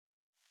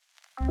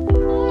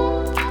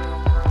Hello,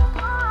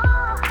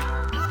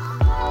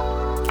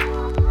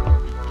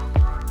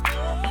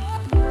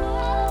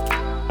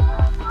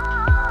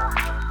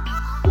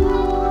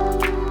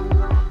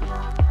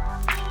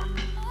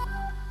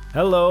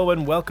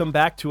 and welcome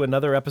back to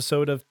another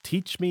episode of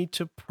Teach Me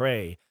to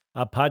Pray,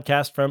 a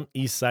podcast from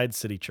Eastside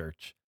City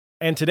Church.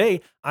 And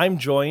today I'm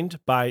joined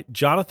by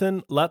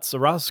Jonathan Lutz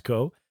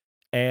Orozco.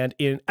 And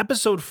in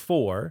episode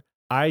 4,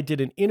 I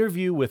did an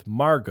interview with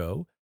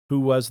Margot, who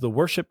was the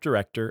worship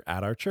director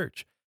at our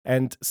church.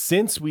 And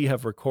since we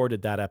have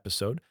recorded that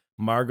episode,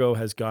 Margot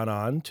has gone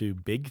on to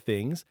big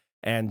things,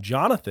 and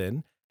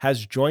Jonathan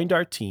has joined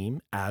our team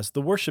as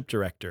the worship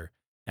director.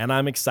 And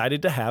I'm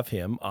excited to have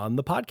him on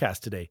the podcast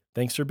today.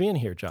 Thanks for being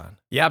here, John.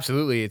 Yeah,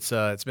 absolutely. It's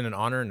been an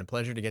honor and a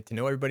pleasure to get to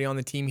know everybody on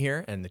the team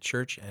here and the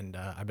church. And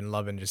I've been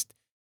loving just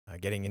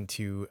getting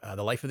into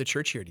the life of the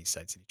church here at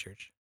Eastside City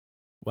Church.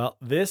 Well,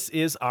 this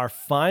is our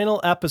final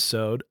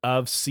episode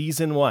of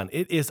season 1.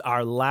 It is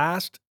our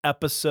last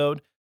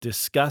episode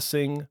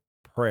discussing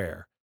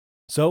prayer.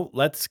 So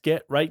let's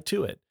get right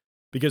to it.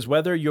 Because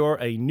whether you're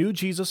a new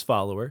Jesus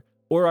follower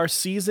or are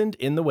seasoned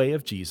in the way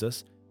of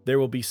Jesus, there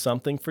will be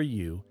something for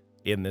you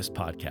in this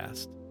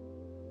podcast.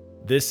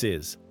 This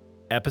is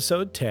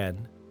episode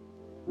 10,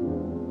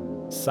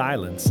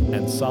 Silence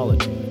and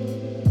Solitude.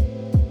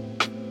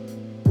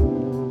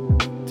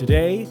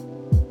 Today,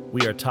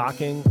 we are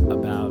talking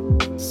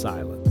about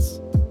silence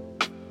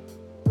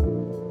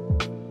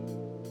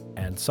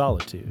and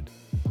solitude.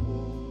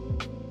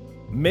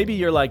 Maybe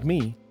you're like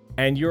me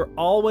and you're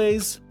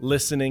always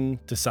listening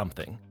to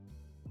something.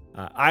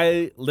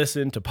 I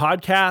listen to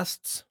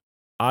podcasts,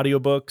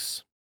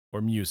 audiobooks,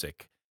 or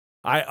music.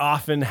 I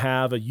often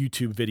have a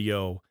YouTube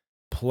video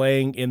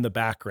playing in the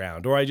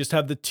background, or I just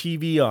have the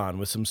TV on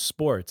with some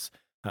sports.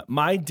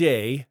 My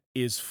day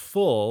is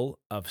full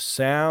of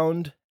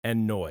sound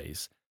and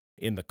noise.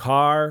 In the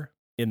car,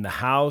 in the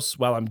house,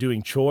 while I'm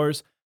doing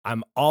chores,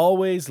 I'm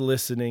always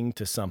listening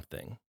to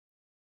something.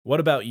 What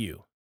about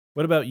you?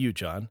 What about you,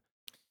 John?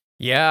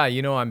 Yeah,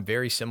 I'm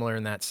very similar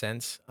in that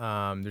sense.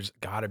 There's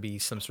got to be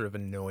some sort of a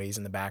noise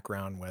in the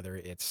background, whether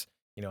it's,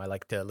 I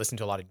like to listen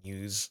to a lot of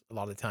news. A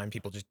lot of the time,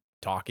 people just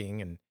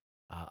talking, and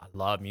I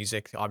love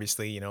music,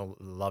 obviously,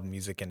 love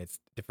music and its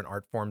different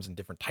art forms and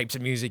different types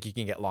of music. You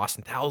can get lost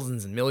in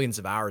thousands and millions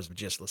of hours of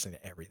just listening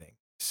to everything.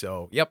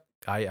 So, yep,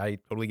 I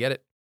totally get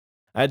it.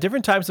 At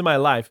different times in my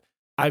life,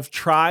 I've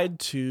tried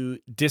to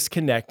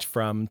disconnect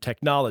from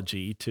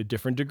technology to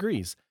different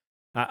degrees.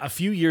 A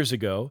few years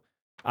ago,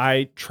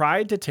 I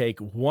tried to take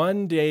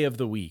one day of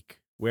the week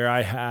where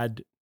I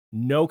had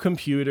no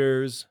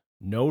computers,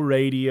 no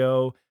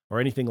radio, or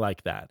anything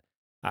like that.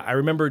 I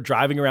remember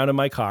driving around in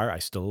my car. I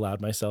still allowed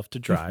myself to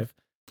drive,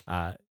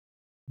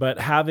 but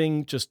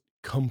having just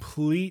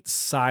complete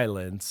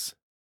silence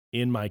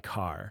in my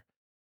car.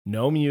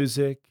 No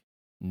music,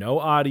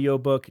 no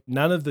audiobook,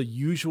 none of the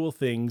usual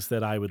things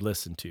that I would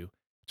listen to.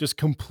 Just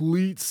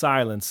complete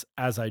silence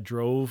as I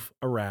drove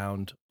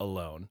around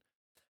alone.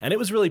 And it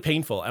was really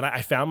painful. And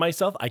I found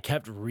myself, I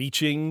kept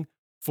reaching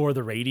for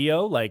the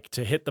radio, like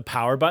to hit the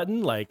power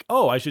button, like,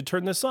 oh, I should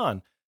turn this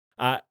on.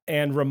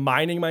 And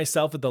reminding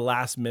myself at the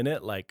last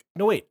minute, like,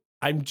 no, wait,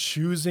 I'm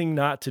choosing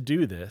not to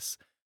do this.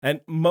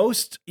 And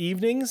most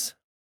evenings,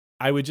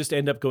 I would just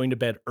end up going to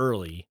bed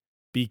early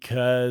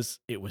because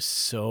it was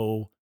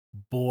so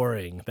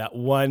boring that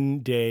one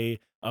day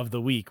of the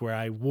week where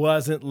I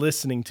wasn't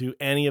listening to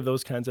any of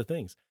those kinds of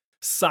things.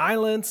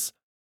 Silence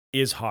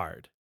is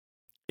hard.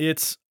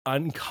 It's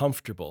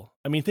uncomfortable.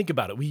 I mean, think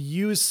about it. We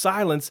use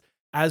silence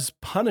as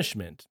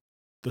punishment,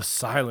 the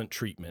silent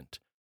treatment.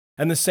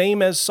 And the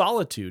same as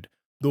solitude,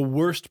 the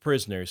worst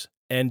prisoners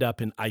end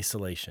up in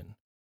isolation.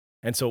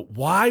 And so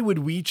why would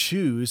we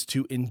choose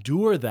to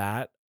endure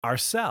that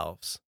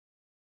ourselves?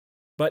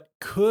 But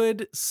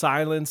could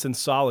silence and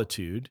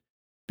solitude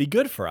be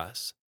good for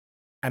us?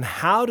 And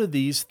how do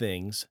these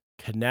things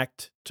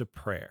connect to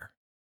prayer?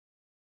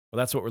 Well,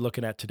 that's what we're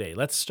looking at today.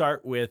 Let's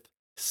start with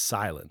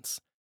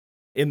silence.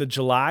 In the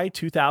July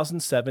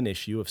 2007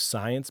 issue of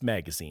Science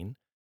magazine,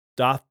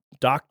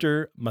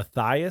 Dr.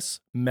 Matthias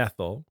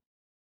Methel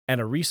and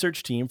a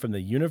research team from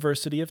the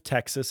University of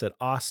Texas at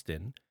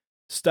Austin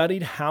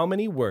studied how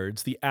many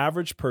words the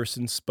average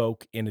person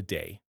spoke in a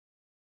day.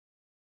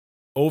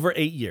 Over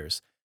 8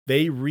 years,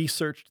 they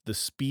researched the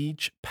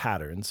speech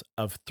patterns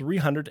of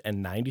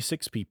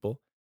 396 people,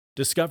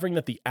 discovering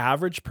that the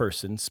average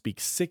person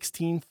speaks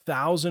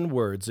 16,000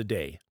 words a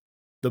day.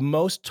 The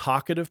most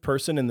talkative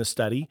person in the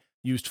study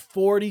used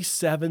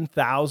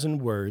 47,000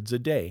 words a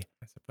day.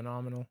 That's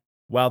phenomenal.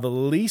 While the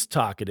least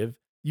talkative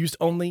used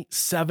only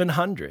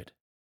 700.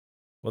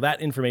 Well,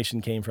 that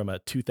information came from a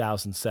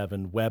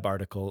 2007 web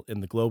article in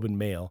the Globe and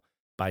Mail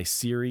by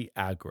Siri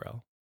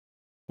Agro.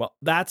 Well,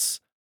 that's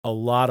a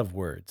lot of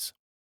words.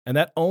 And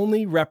that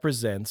only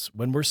represents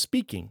when we're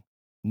speaking,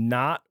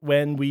 not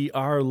when we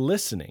are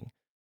listening.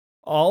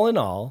 All in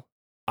all,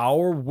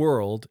 our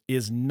world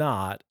is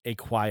not a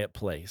quiet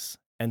place,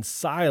 and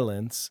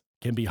silence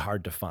can be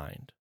hard to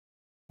find.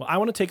 Well, I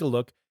want to take a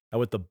look at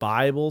what the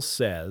Bible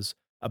says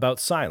about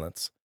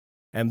silence.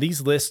 And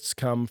these lists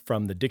come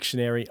from the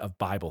Dictionary of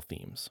Bible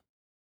Themes.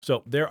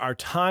 So there are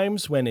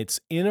times when it's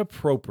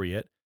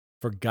inappropriate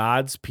for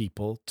God's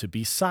people to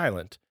be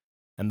silent.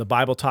 And the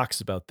Bible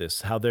talks about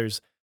this, how there's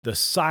the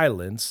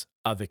silence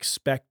of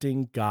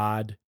expecting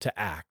God to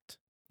act.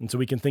 And so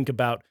we can think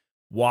about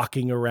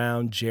walking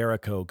around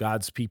Jericho,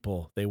 God's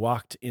people, they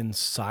walked in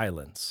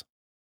silence.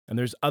 And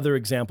there's other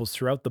examples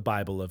throughout the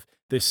Bible of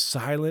this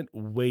silent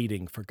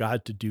waiting for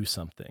God to do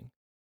something.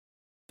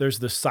 There's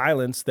the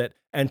silence that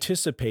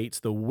anticipates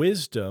the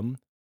wisdom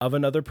of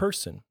another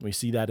person. We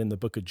see that in the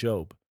book of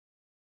Job.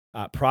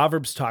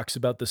 Proverbs talks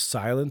about the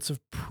silence of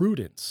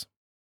prudence,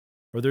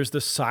 or there's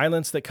the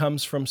silence that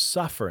comes from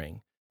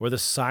suffering, or the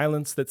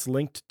silence that's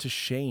linked to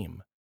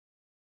shame,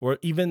 or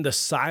even the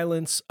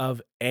silence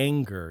of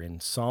anger in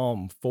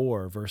Psalm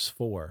 4, verse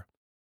 4.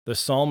 The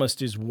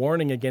psalmist is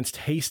warning against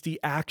hasty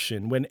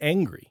action when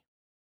angry.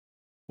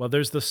 Well,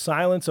 there's the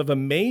silence of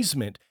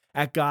amazement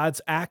at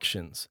God's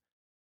actions,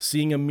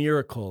 seeing a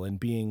miracle and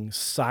being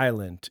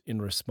silent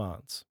in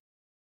response.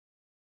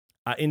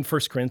 In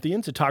First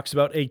Corinthians, it talks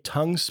about a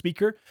tongue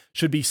speaker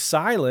should be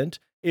silent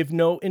if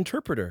no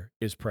interpreter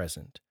is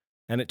present.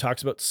 And it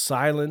talks about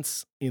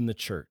silence in the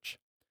church.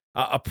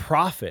 A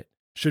prophet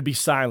should be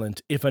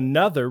silent if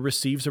another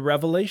receives a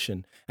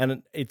revelation.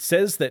 And it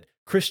says that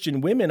Christian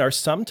women are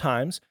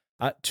sometimes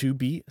to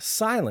be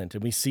silent.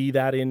 And we see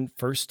that in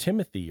First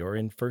Timothy or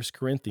in First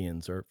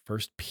Corinthians or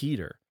First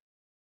Peter.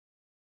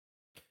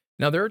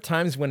 Now, there are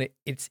times when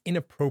it's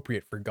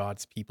inappropriate for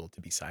God's people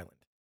to be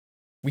silent.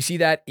 We see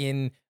that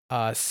in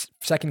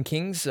 2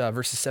 Kings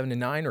verses 7 to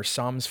 9 or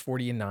Psalms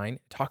 40 and 9.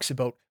 It talks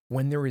about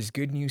when there is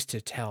good news to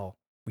tell,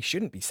 we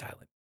shouldn't be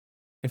silent.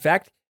 In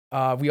fact,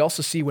 we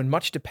also see when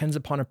much depends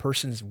upon a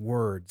person's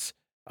words,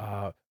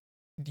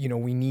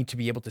 we need to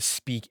be able to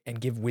speak and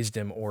give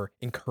wisdom or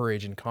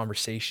encourage in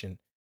conversation.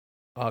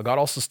 God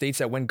also states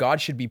that when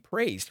God should be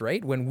praised,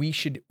 right? When we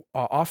should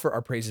offer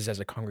our praises as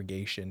a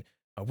congregation,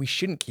 we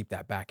shouldn't keep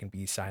that back and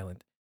be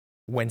silent.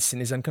 When sin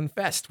is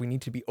unconfessed, we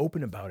need to be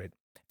open about it.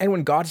 And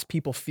when God's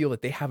people feel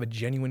that they have a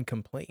genuine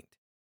complaint,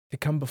 to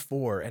come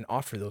before and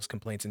offer those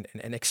complaints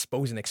and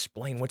expose and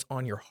explain what's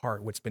on your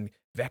heart, what's been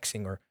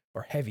vexing or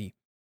heavy,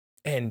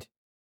 and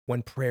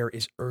when prayer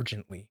is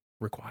urgently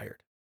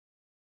required.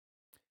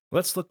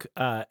 Let's look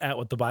at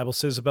what the Bible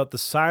says about the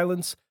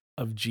silence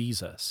of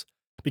Jesus,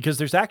 because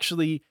there's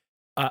actually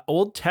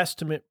Old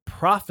Testament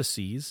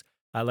prophecies,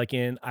 like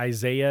in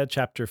Isaiah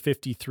chapter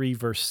 53,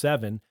 verse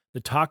 7,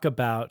 that talk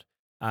about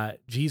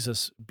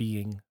Jesus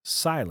being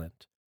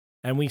silent.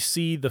 And we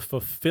see the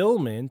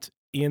fulfillment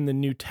in the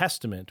New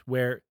Testament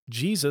where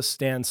Jesus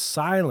stands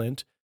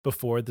silent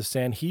before the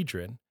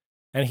Sanhedrin,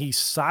 and he's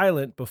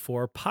silent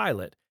before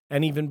Pilate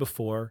and even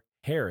before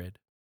Herod.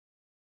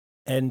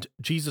 And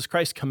Jesus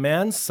Christ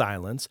commands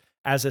silence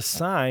as a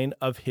sign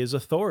of his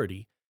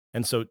authority.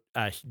 And so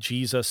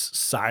Jesus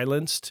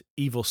silenced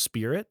evil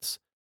spirits,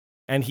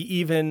 and he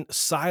even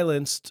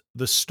silenced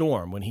the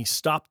storm when he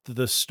stopped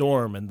the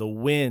storm and the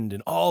wind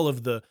and all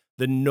of the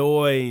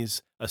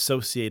noise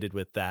associated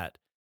with that.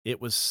 It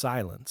was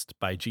silenced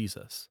by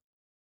Jesus.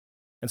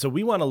 And so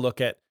we want to look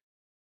at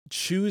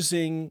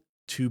choosing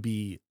to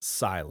be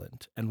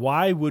silent. And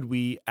why would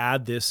we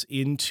add this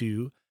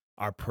into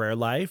our prayer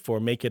life or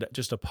make it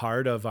just a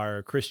part of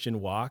our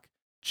Christian walk?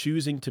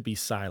 Choosing to be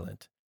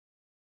silent.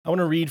 I want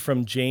to read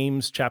from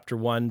James chapter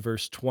 1,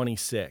 verse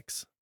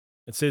 26.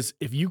 It says,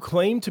 "If you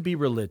claim to be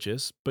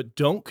religious, but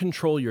don't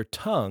control your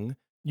tongue,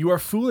 you are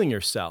fooling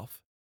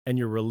yourself, and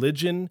your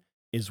religion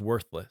is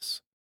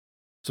worthless."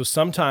 So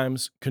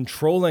sometimes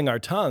controlling our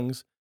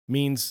tongues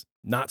means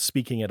not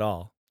speaking at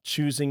all,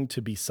 choosing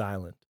to be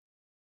silent.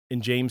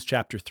 In James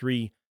chapter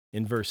 3,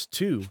 in verse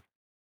 2,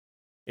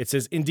 it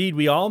says, "Indeed,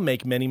 we all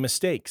make many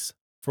mistakes.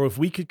 For if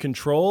we could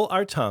control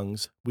our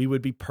tongues, we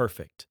would be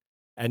perfect,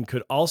 and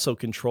could also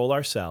control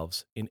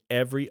ourselves in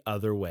every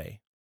other way."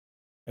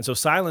 And so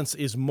silence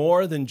is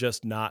more than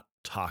just not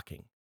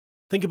talking.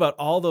 Think about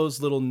all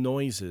those little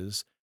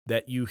noises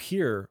that you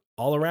hear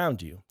all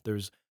around you.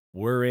 There's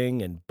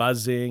whirring and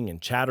buzzing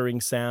and chattering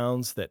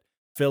sounds that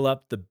fill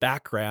up the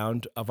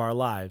background of our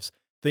lives,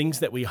 things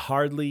that we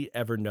hardly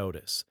ever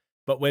notice.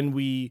 But when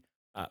we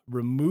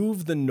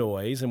remove the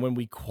noise and when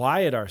we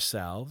quiet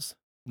ourselves,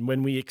 and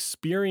when we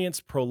experience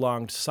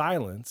prolonged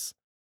silence,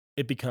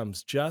 it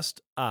becomes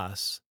just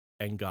us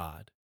and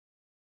God.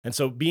 And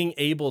so being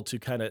able to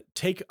kind of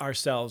take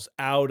ourselves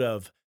out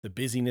of the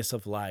busyness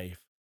of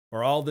life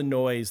or all the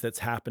noise that's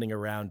happening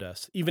around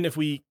us, even if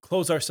we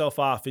close ourselves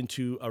off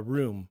into a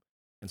room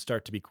and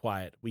start to be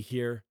quiet, we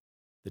hear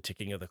the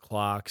ticking of the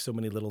clock, so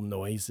many little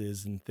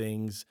noises and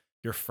things,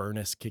 your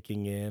furnace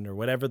kicking in, or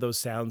whatever those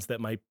sounds that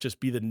might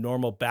just be the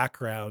normal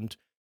background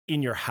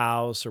in your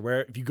house, or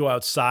where if you go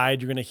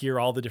outside, you're going to hear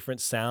all the different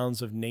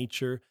sounds of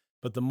nature.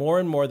 But the more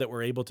and more that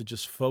we're able to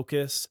just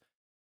focus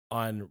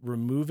on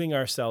removing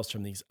ourselves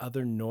from these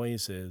other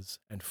noises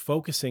and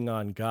focusing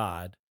on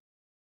God,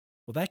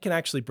 well, that can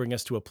actually bring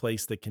us to a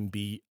place that can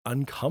be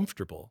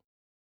uncomfortable.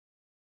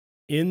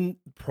 In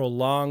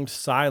prolonged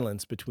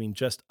silence between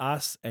just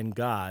us and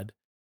God,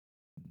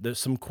 There's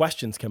some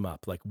questions come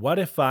up like, what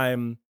if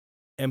I'm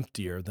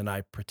emptier than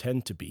I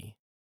pretend to be?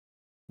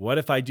 What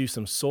if I do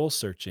some soul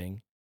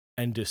searching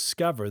and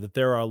discover that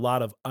there are a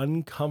lot of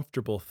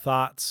uncomfortable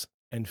thoughts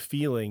and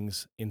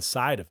feelings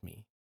inside of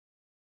me?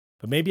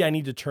 But maybe I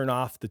need to turn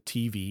off the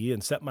TV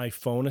and set my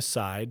phone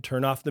aside,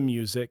 turn off the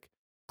music,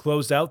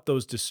 close out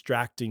those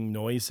distracting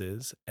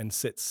noises, and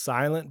sit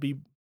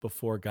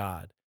before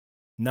God,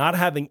 not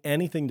having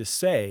anything to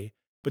say,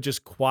 but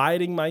just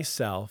quieting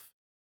myself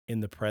in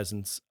the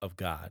presence of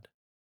God.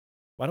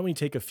 Why don't we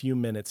take a few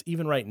minutes,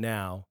 even right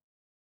now,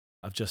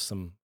 of just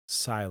some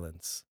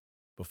silence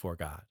before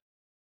God?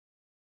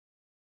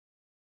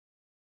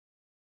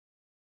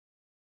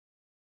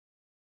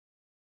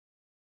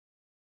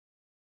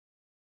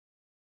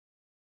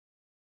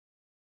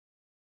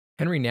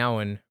 Henry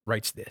Nouwen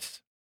writes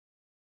this: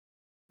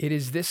 "It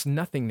is this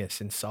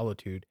nothingness in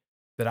solitude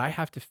that I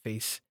have to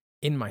face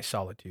in my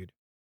solitude.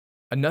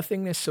 A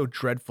nothingness so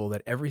dreadful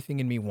that everything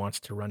in me wants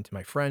to run to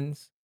my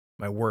friends,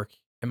 my work,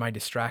 and my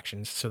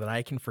distractions so that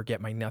I can forget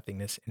my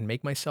nothingness and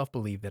make myself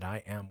believe that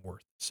I am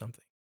worth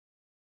something.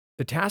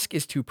 The task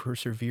is to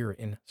persevere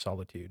in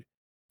solitude,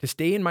 to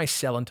stay in my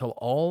cell until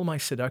all my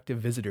seductive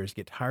visitors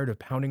get tired of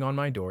pounding on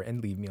my door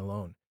and leave me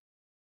alone.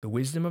 The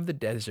wisdom of the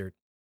desert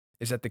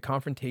is that the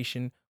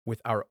confrontation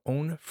with our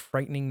own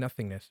frightening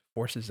nothingness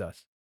forces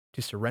us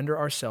to surrender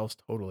ourselves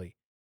totally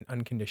and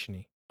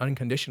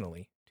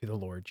unconditionally to the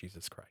Lord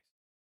Jesus Christ."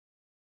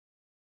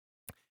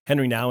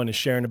 Henry Nouwen is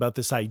sharing about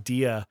this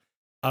idea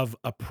of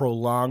a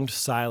prolonged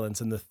silence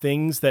and the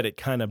things that it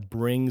kind of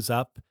brings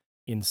up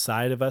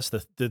inside of us,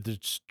 the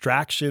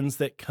distractions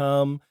that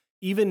come.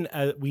 Even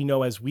we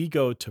know as we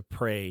go to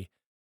pray,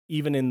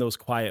 even in those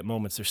quiet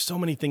moments, there's so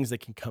many things that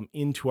can come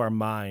into our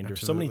mind or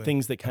so many Absolutely.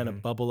 things that kind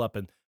of bubble up.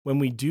 And when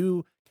we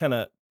do kind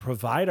of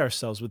provide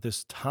ourselves with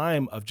this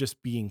time of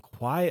just being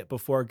quiet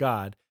before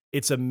God,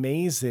 it's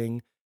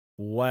amazing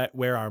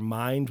where our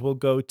mind will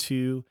go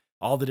to,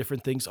 all the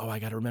different things. Oh, I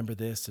got to remember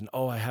this. And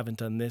oh, I haven't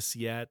done this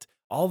yet.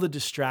 All the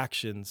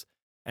distractions.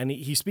 And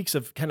he speaks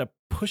of kind of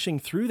pushing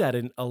through that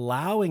and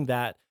allowing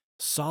that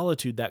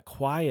solitude, that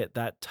quiet,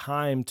 that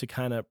time to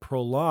kind of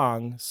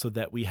prolong so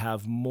that we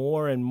have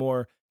more and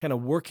more kind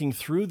of working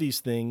through these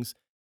things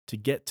to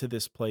get to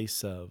this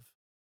place of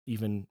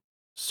even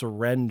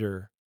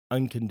surrender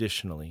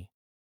unconditionally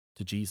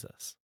to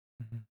Jesus.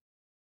 Mhm.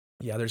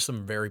 Yeah, there's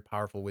some very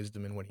powerful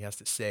wisdom in what he has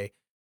to say.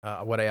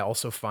 What I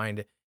also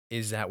find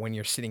is that when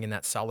you're sitting in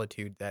that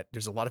solitude, that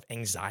there's a lot of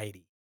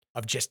anxiety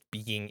of just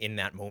being in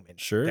that moment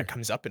that Sure.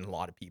 comes up in a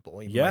lot of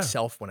people. Even Yeah.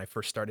 myself, when I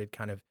first started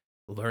kind of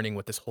learning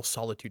what this whole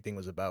solitude thing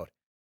was about,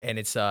 and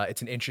it's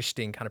an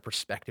interesting kind of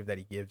perspective that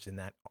he gives in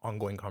that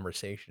ongoing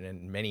conversation.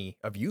 And many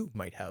of you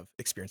might have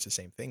experienced the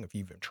same thing if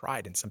you've even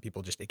tried. And some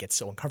people just it gets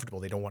so uncomfortable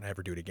they don't want to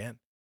ever do it again.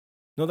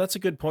 No, that's a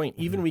good point.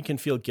 Even Mhm. we can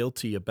feel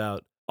guilty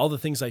about all the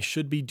things I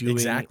should be doing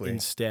Exactly.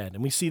 instead.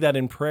 And we see that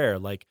in prayer.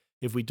 Like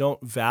if we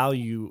don't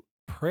value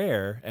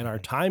prayer and our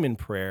Mhm. time in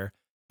prayer,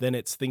 then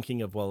it's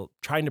thinking of, well,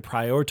 trying to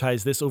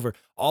prioritize this over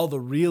all the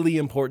really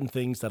important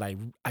things that I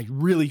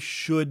really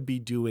should be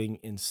doing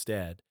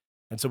instead.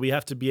 And so we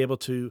have to be able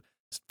to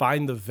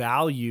find the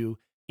value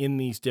in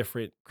these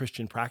different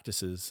Christian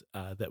practices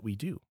that we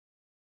do.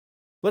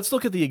 Let's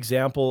look at the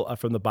example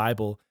from the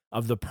Bible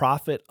of the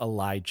prophet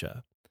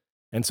Elijah.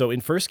 And so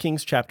in First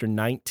Kings chapter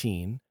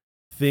 19,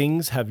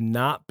 things have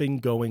not been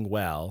going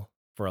well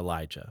for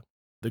Elijah.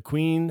 The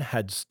queen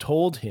had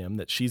told him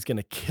that she's going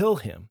to kill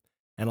him,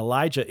 and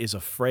Elijah is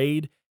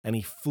afraid and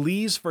he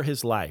flees for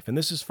his life. And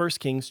this is First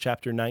Kings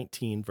chapter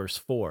 19 verse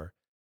 4.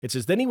 It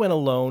says, "Then he went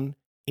alone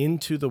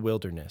into the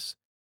wilderness,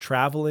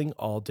 traveling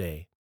all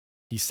day.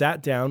 He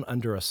sat down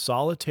under a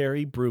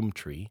solitary broom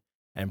tree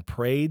and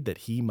prayed that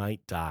he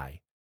might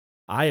die.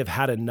 'I have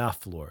had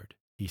enough, Lord,'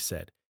 he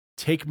said.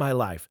 'Take my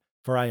life,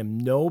 for I am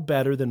no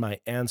better than my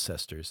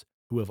ancestors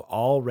who have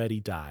already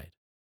died.'"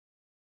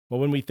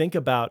 Well, when we think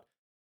about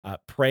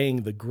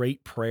praying the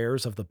great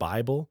prayers of the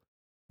Bible,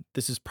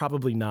 this is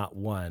probably not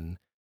one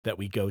that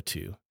we go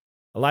to.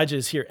 Elijah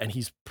is here and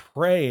he's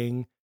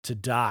praying to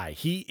die.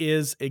 He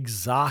is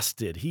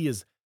exhausted. He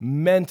is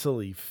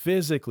mentally,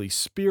 physically,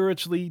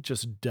 spiritually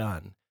just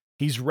done.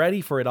 He's ready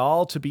for it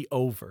all to be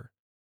over.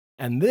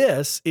 And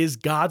this is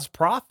God's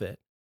prophet.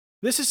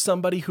 This is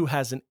somebody who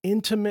has an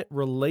intimate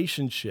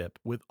relationship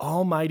with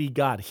Almighty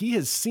God. He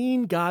has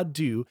seen God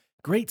do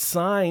great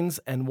signs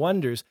and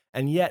wonders,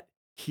 and yet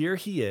here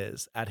he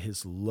is at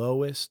his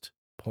lowest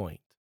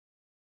point.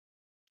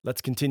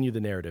 Let's continue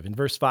the narrative. In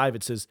verse 5,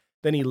 it says,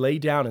 "Then he lay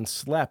down and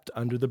slept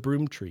under the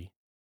broom tree.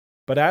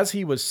 But as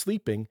he was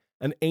sleeping,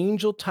 an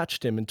angel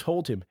touched him and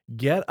told him,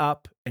 'Get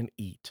up and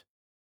eat.'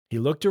 He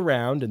looked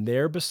around, and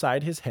there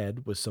beside his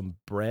head was some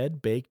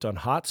bread baked on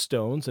hot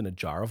stones and a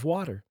jar of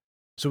water.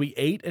 So he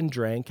ate and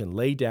drank and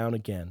lay down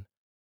again.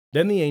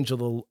 Then the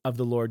angel of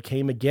the Lord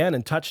came again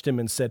and touched him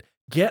and said,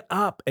 'Get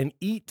up and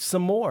eat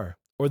some more,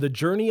 or the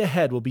journey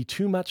ahead will be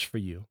too much for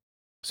you.'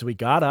 So he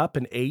got up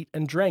and ate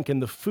and drank,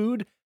 and the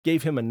food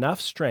gave him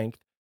enough strength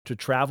to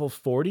travel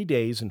 40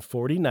 days and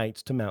 40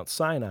 nights to Mount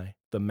Sinai,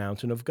 the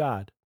mountain of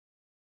God.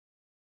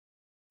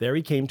 There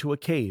he came to a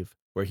cave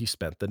where he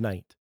spent the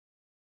night.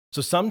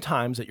 So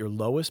sometimes at your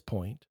lowest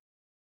point,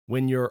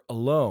 when you're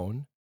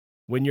alone,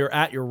 when you're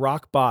at your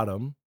rock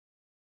bottom,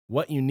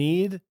 what you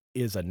need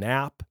is a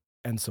nap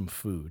and some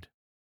food.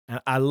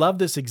 And I love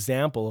this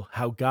example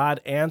how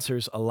God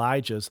answers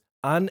Elijah's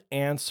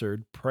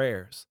unanswered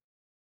prayers.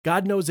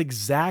 God knows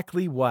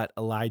exactly what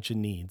Elijah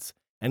needs,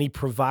 and he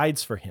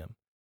provides for him.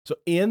 So,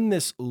 in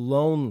this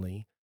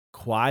lonely,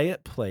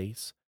 quiet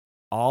place,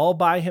 all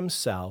by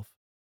himself,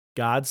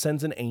 God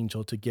sends an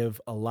angel to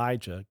give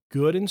Elijah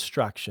good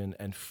instruction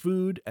and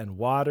food and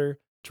water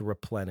to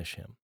replenish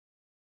him.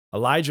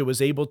 Elijah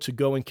was able to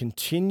go and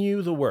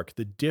continue the work,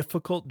 the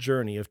difficult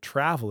journey of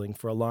traveling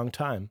for a long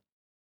time.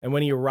 And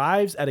when he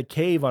arrives at a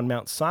cave on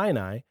Mount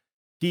Sinai,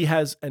 he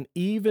has an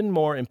even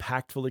more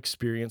impactful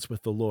experience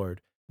with the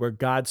Lord, where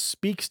God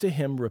speaks to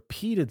him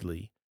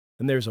repeatedly.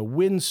 And there's a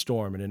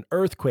windstorm and an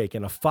earthquake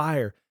and a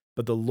fire.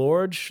 But the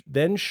Lord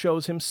then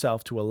shows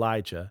himself to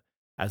Elijah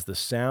as the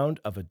sound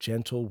of a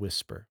gentle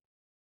whisper.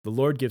 The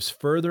Lord gives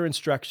further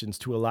instructions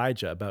to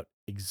Elijah about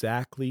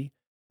exactly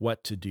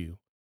what to do.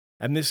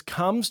 And this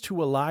comes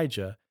to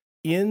Elijah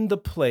in the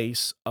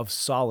place of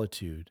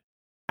solitude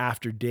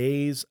after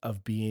days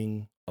of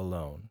being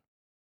alone.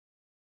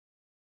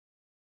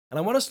 And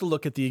I want us to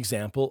look at the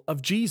example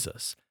of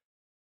Jesus,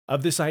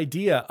 of this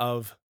idea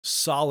of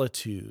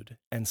solitude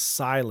and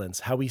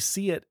silence, how we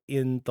see it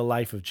in the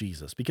life of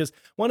Jesus. Because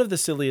one of the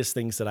silliest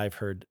things that I've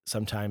heard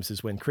sometimes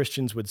is when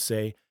Christians would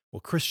say,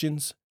 well,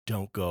 Christians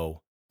don't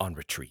go on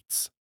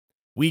retreats.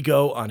 We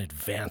go on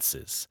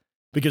advances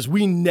because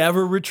we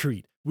never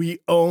retreat. We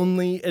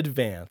only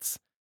advance.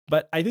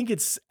 But I think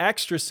it's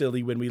extra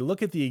silly when we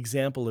look at the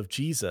example of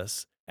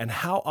Jesus and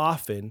how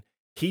often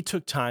he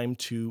took time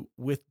to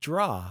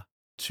withdraw,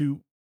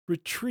 to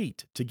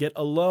retreat, to get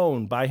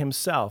alone by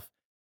himself.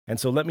 And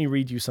so let me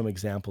read you some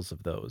examples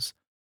of those.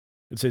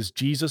 It says,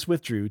 Jesus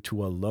withdrew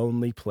to a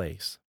lonely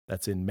place.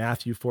 That's in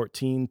Matthew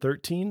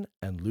 14:13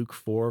 and Luke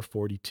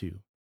 4:42.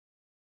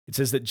 It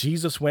says that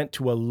Jesus went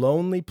to a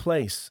lonely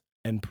place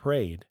and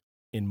prayed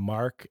in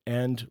Mark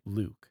and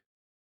Luke.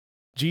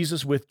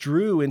 Jesus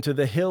withdrew into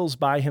the hills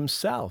by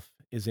himself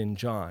is in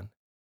John.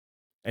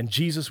 And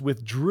Jesus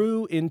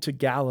withdrew into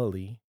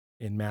Galilee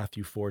in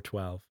Matthew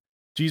 4:12.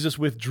 Jesus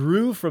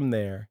withdrew from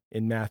there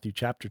in Matthew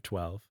chapter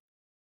 12.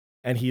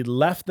 And he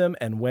left them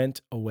and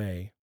went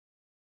away.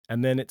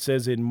 And then it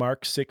says in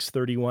Mark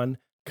 6:31,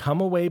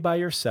 come away by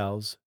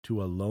yourselves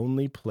to a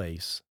lonely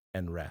place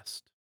and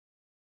rest.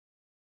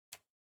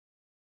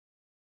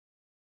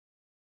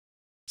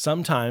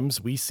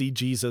 Sometimes we see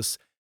Jesus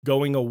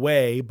going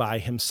away by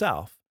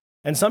himself.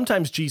 And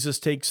sometimes Jesus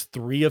takes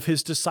 3 of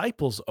his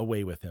disciples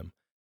away with him.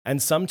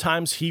 And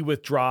sometimes he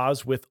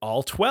withdraws with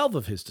all 12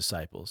 of his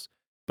disciples.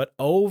 But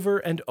over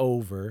and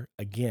over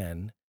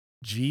again,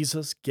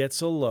 Jesus gets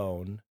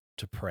alone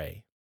to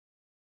pray.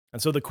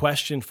 And so the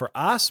question for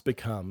us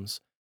becomes,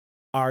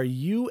 are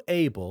you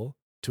able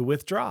to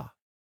withdraw?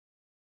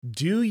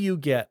 Do you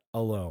get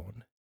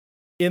alone?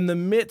 In the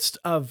midst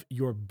of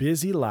your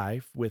busy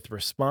life with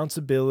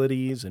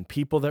responsibilities and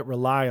people that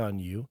rely on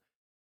you,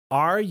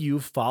 are you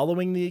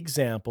following the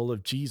example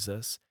of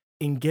Jesus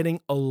in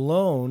getting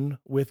alone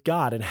with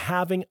God and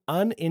having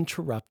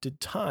uninterrupted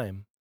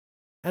time?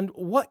 And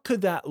what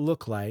could that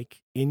look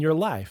like in your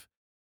life?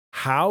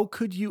 How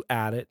could you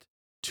add it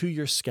to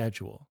your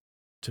schedule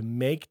to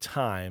make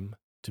time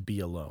to be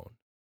alone?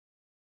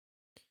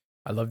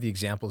 I love the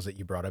examples that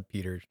you brought up,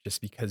 Peter,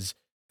 just because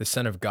the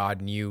Son of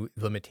God knew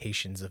the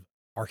limitations of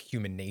our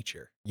human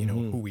nature, Hmm.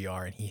 who we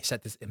are. And he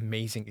set this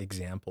amazing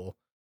example.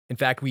 In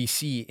fact, we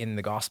see in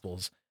the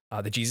Gospels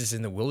that Jesus is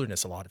in the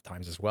wilderness a lot of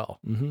times as well.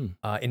 Hmm.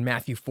 In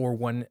Matthew 4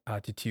 1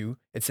 to 2,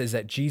 it says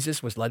that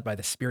Jesus was led by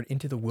the Spirit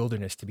into the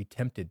wilderness to be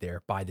tempted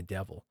there by the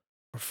devil.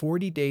 For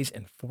 40 days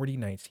and 40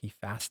 nights he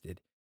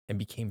fasted and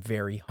became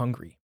very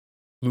hungry.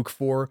 Luke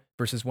 4,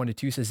 verses 1 to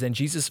 2 says, then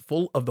Jesus,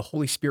 full of the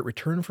Holy Spirit,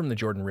 returned from the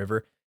Jordan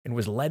River and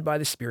was led by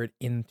the Spirit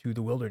into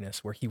the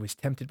wilderness, where he was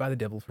tempted by the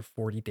devil for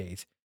 40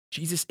 days.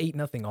 Jesus ate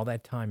nothing all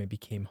that time and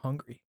became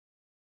hungry.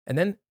 And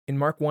then in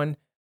Mark 1,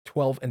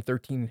 12 and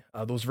 13,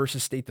 those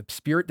verses state the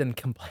Spirit then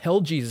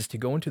compelled Jesus to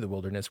go into the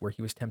wilderness where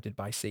he was tempted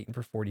by Satan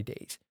for 40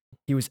 days.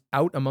 He was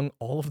out among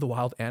all of the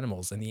wild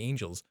animals, and the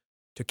angels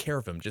took care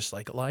of him, just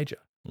like Elijah.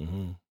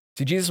 Hmm.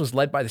 See, Jesus was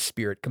led by the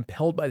Spirit,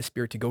 compelled by the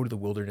Spirit to go to the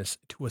wilderness,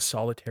 to a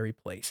solitary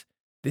place.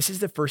 This is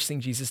the first thing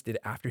Jesus did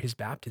after his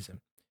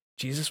baptism.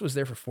 Jesus was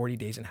there for 40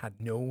 days and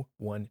had no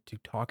one to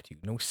talk to,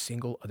 no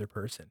single other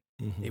person.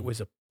 It Hmm.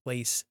 was a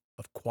place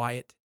of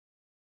quiet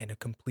and a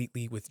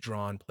completely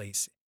withdrawn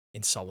place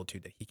in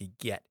solitude that he could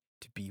get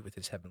to be with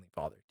his heavenly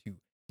Father, to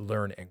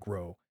learn and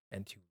grow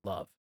and to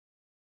love.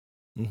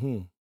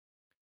 Hmm.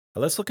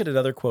 Let's look at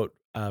another quote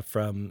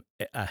from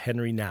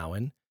Henry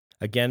Nouwen,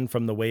 again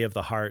from The Way of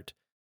the Heart,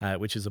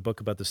 which is a book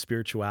about the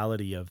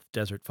spirituality of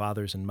desert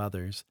fathers and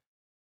mothers.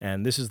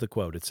 And this is the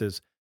quote. It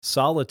says,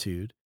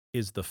 solitude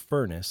is the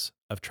furnace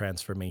of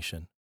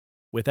transformation.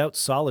 Without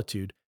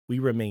solitude, we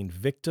remain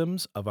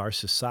victims of our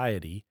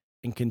society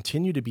and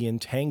continue to be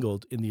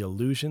entangled in the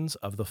illusions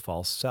of the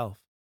false self.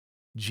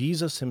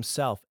 Jesus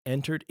himself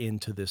entered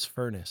into this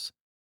furnace.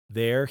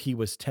 There he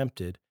was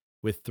tempted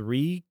with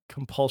three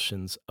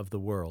compulsions of the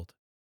world: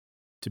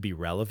 to be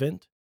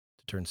relevant,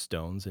 to turn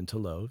stones into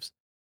loaves,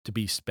 to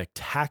be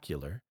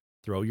spectacular,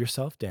 throw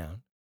yourself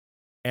down,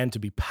 and to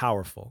be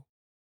powerful.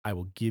 I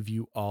will give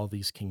you all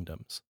these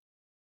kingdoms.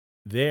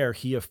 There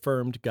he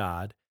affirmed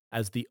God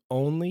as the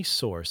only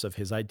source of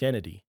his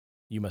identity.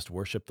 You must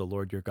worship the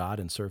Lord your God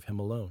and serve him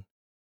alone.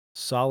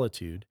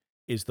 Solitude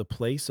is the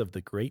place of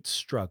the great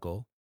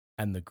struggle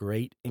and the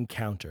great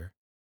encounter,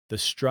 the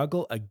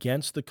struggle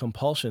against the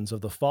compulsions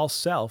of the false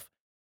self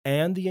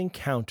and the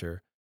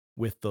encounter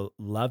with the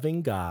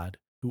loving God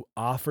who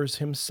offers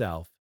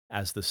himself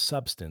as the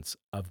substance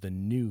of the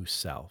new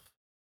self.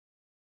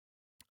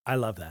 I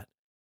love that.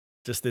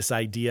 Just this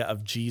idea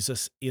of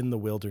Jesus in the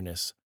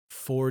wilderness,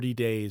 40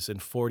 days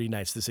and 40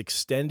 nights, this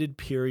extended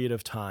period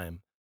of time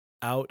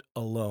out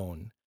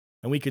alone.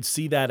 And we could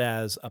see that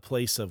as a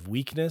place of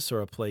weakness or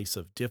a place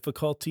of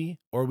difficulty,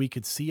 or we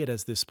could see it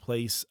as this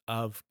place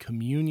of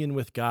communion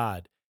with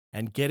God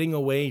and getting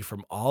away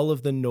from all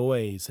of the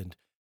noise. And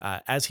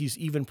as he's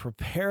even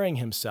preparing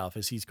himself,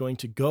 as he's going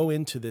to go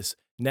into this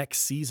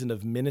next season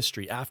of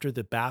ministry after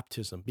the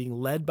baptism, being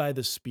led by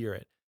the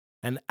Spirit.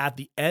 And at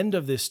the end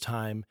of this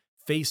time,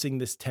 facing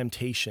this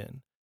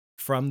temptation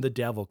from the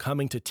devil,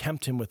 coming to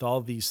tempt him with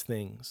all these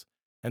things.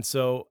 And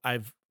so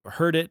I've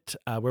heard it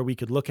where we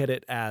could look at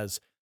it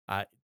as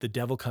the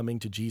devil coming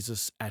to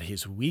Jesus at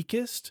his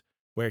weakest,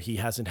 where he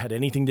hasn't had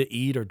anything to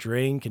eat or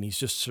drink, and he's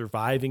just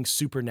surviving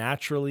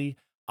supernaturally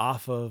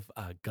off of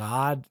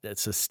God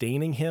that's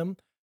sustaining him.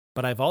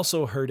 But I've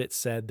also heard it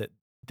said that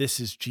this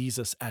is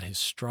Jesus at his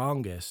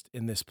strongest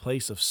in this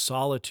place of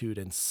solitude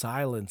and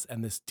silence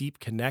and this deep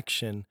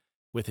connection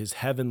with his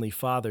heavenly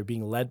Father,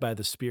 being led by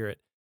the Spirit,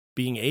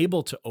 being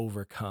able to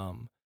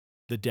overcome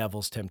the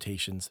devil's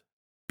temptations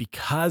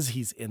because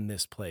he's in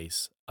this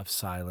place of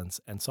silence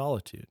and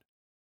solitude.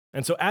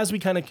 And so, as we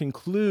kind of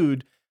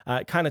conclude,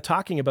 kind of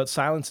talking about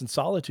silence and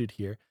solitude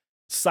here,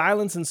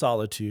 silence and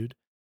solitude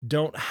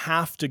don't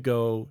have to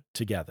go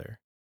together,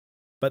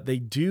 but they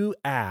do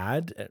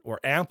add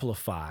or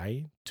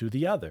amplify to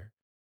the other.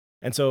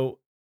 And so,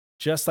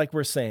 just like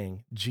we're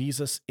saying,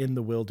 Jesus in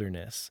the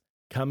wilderness,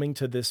 coming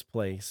to this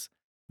place,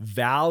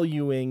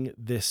 valuing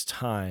this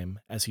time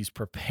as he's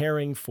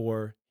preparing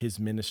for his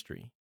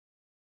ministry.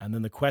 And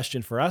then the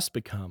question for us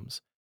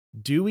becomes,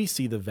 do we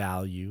see the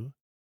value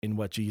in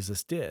what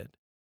Jesus did?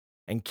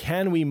 And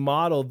can we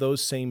model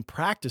those same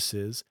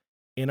practices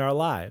in our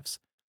lives?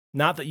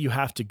 Not that you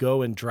have to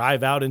go and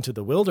drive out into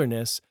the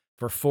wilderness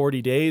for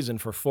 40 days and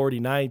for 40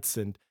 nights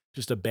and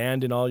just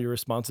abandon all your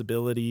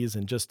responsibilities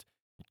and just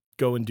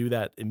go and do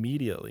that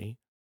immediately.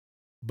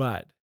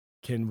 But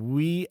can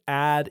we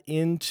add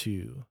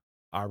into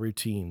our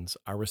routines,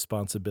 our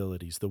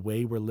responsibilities, the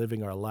way we're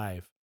living our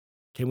life?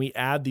 Can we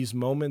add these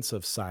moments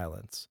of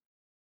silence,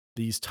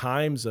 these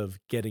times of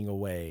getting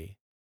away?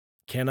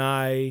 Can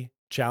I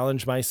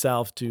challenge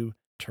myself to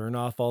turn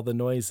off all the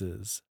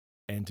noises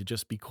and to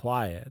just be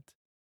quiet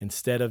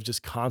instead of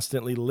just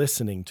constantly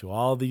listening to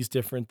all these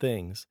different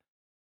things?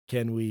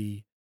 Can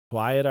we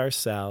quiet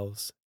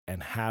ourselves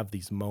and have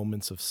these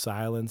moments of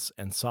silence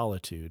and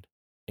solitude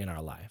in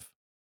our life?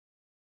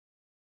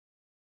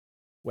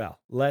 Well,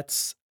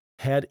 let's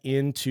head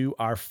into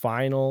our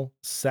final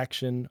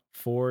section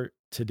for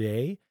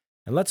today,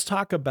 and let's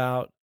talk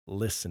about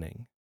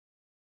listening.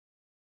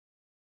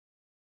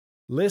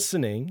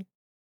 Listening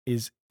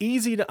is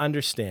easy to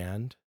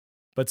understand,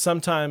 but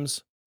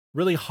sometimes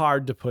really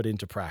hard to put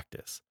into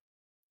practice.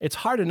 It's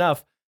hard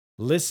enough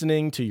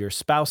listening to your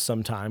spouse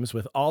sometimes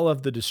with all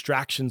of the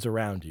distractions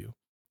around you.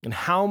 And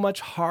how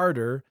much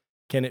harder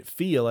can it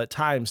feel at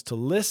times to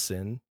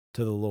listen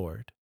to the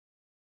Lord?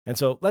 And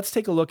so let's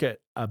take a look at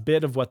a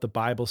bit of what the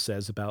Bible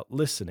says about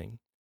listening.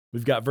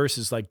 We've got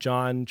verses like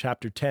John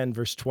chapter 10,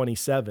 verse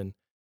 27,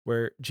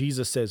 where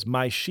Jesus says,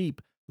 "My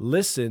sheep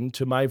listen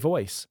to my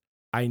voice.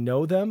 I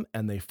know them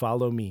and they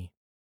follow me."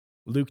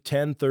 Luke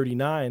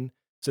 10:39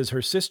 says,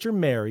 her sister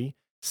Mary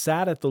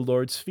sat at the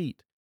Lord's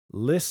feet,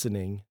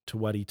 listening to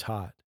what he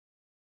taught.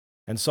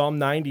 And Psalm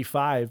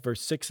 95,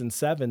 verse 6 and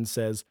 7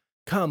 says,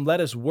 "Come, let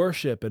us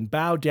worship and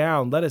bow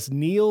down. Let us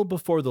kneel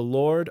before the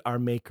Lord our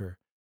Maker.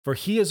 For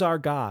he is our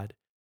God.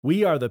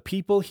 We are the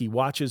people he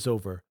watches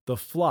over, the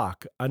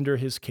flock under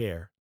his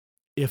care.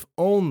 If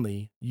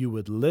only you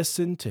would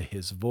listen to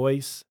his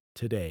voice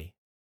today."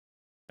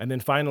 And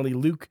then finally,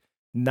 Luke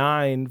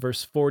 9,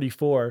 verse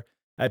 44,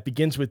 it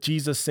begins with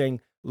Jesus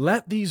saying,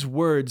 "Let these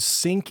words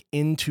sink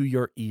into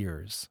your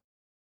ears."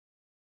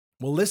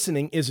 Well,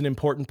 listening is an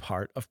important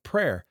part of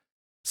prayer.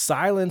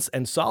 Silence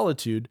and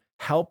solitude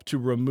help to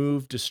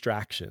remove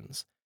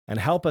distractions and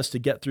help us to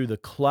get through the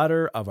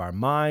clutter of our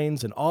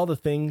minds and all the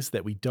things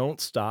that we don't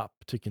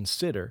stop to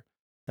consider.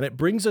 And it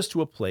brings us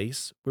to a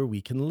place where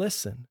we can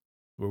listen,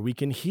 where we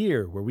can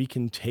hear, where we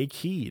can take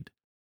heed.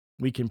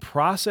 We can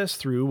process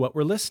through what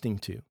we're listening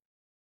to.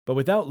 But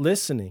without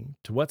listening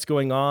to what's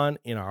going on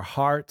in our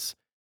hearts,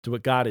 to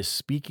what God is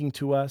speaking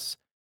to us,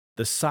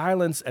 the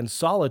silence and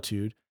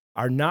solitude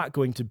are not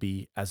going to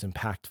be as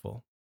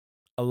impactful.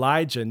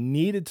 Elijah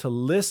needed to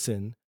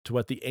listen to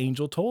what the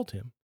angel told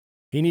him.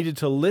 He needed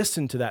to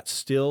listen to that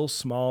still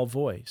small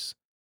voice.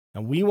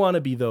 And we want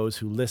to be those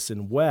who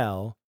listen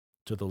well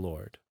to the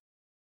Lord.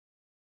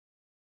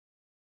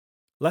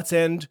 Let's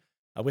end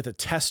with a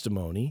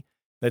testimony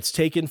that's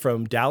taken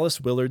from Dallas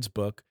Willard's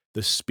book,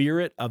 The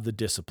Spirit of the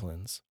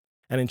Disciplines.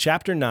 And in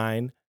chapter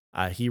 9,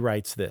 he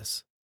writes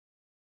this.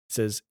 It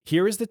says,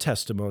 "Here is the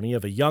testimony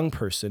of a young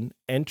person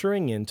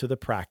entering into the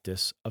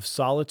practice of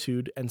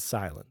solitude and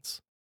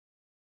silence."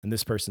 And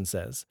this person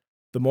says,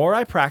 "The more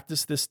I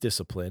practice this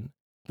discipline,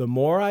 the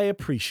more I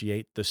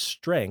appreciate the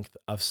strength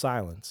of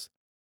silence.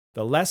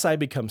 The less I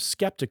become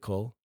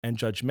skeptical and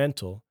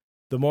judgmental,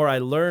 the more I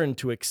learn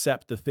to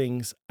accept the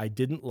things I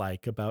didn't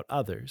like about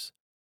others.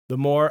 The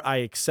more I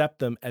accept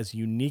them as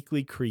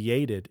uniquely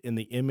created in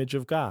the image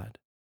of God.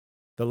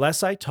 The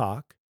less I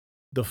talk,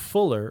 the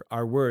fuller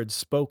are words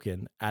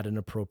spoken at an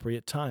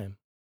appropriate time.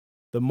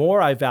 The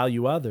more I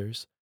value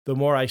others, the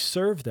more I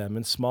serve them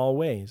in small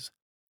ways.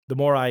 The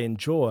more I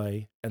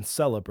enjoy and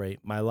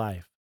celebrate my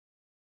life.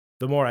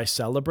 The more I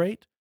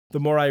celebrate, the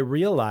more I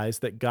realize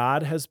that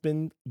God has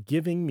been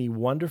giving me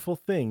wonderful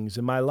things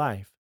in my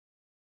life.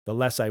 The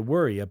less I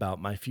worry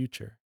about my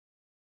future.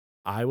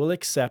 I will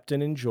accept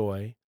and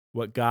enjoy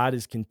what God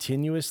is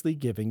continuously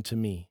giving to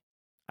me.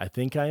 I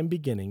think I am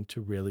beginning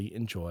to really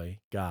enjoy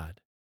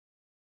God."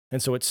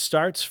 And so it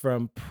starts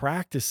from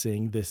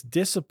practicing this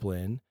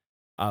discipline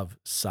of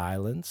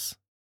silence,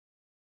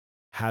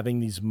 having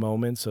these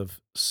moments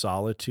of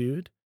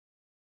solitude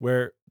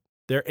where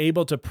they're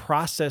able to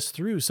process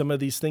through some of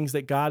these things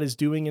that God is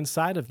doing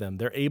inside of them.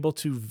 They're able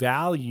to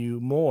value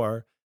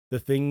more the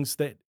things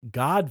that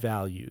God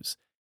values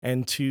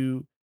and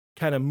to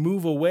kind of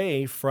move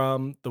away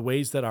from the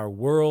ways that our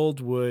world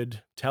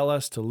would tell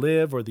us to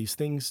live or these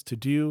things to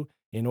do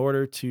in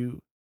order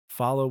to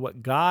follow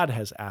what God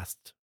has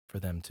asked for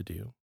them to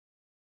do.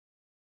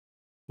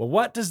 Well,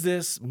 what does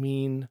this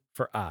mean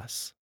for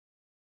us?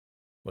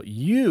 Well,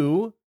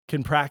 you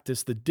can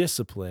practice the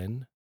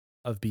discipline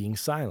of being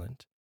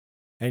silent,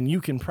 and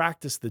you can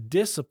practice the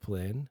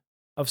discipline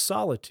of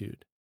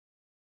solitude.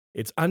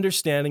 It's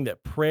understanding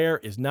that prayer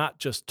is not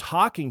just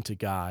talking to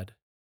God,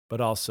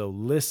 but also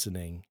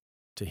listening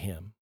to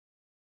Him.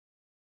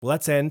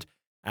 Let's end,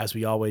 as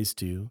we always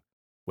do,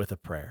 with a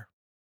prayer.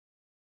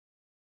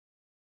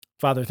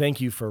 Father, thank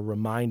you for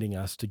reminding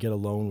us to get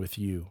alone with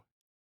you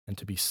and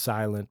to be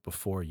silent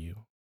before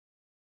you.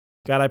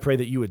 God, I pray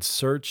that you would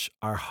search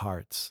our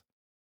hearts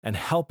and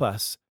help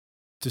us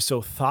to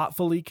so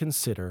thoughtfully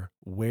consider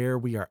where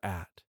we are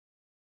at,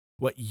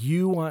 what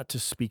you want to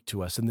speak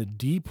to us, and the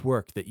deep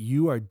work that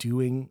you are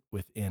doing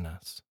within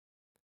us.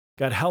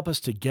 God, help us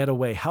to get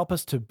away. Help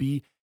us to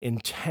be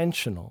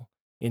intentional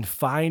in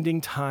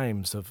finding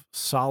times of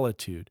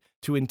solitude,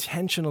 to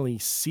intentionally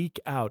seek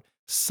out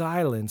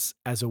silence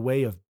as a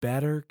way of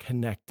better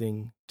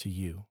connecting to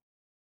you.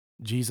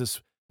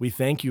 Jesus, we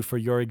thank you for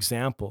your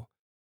example.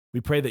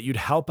 We pray that you'd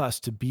help us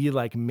to be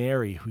like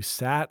Mary, who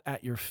sat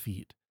at your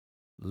feet,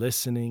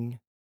 listening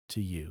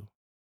to you.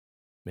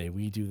 May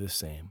we do the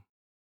same.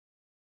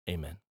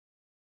 Amen.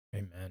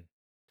 Amen.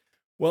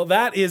 Well,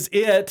 that is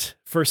it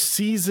for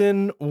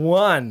season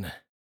 1.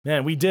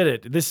 Man, we did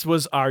it. This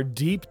was our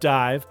deep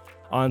dive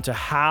onto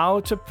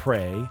how to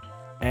pray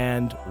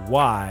and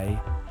why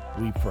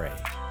we pray.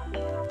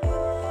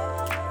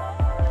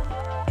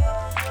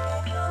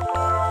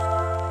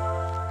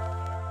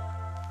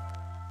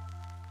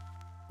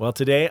 Well,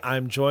 today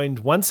I'm joined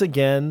once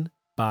again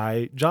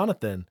by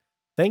Jonathan.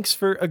 Thanks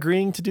for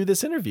agreeing to do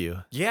this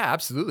interview. Yeah,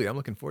 absolutely. I'm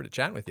looking forward to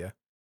chatting with you.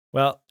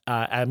 Well,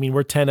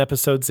 we're 10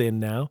 episodes in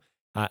now,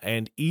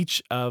 and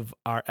each of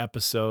our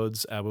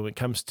episodes, when it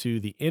comes to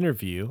the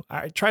interview,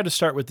 I try to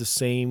start with the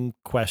same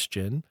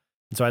question.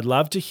 And so I'd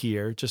love to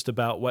hear just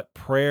about what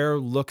prayer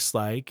looks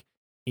like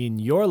in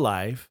your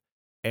life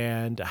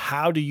and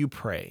how do you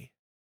pray?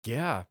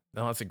 Yeah,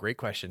 no, that's a great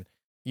question.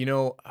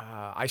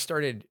 I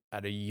started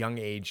at a young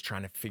age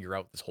trying to figure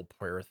out this whole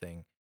prayer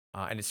thing.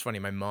 And it's funny,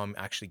 my mom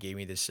actually gave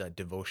me this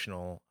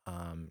devotional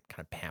kind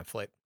of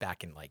pamphlet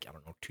back in like, I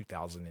don't know,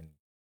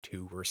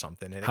 2002 or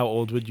something. And How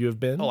old would you have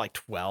been? like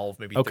 12,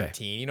 maybe Okay.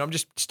 13. I'm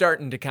just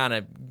starting to kind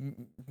of,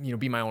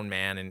 be my own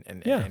man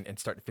Yeah. and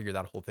start to figure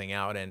that whole thing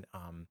out. And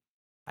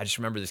I just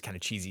remember this kind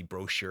of cheesy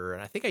brochure,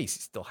 and I think I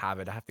still have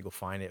it. I have to go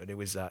find it. But it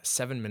was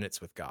 7 minutes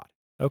with God.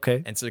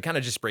 Okay. And so it kind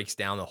of just breaks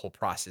down the whole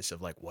process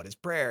of like, what is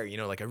prayer?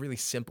 Like a really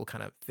simple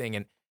kind of thing.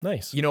 And,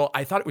 Nice.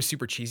 I thought it was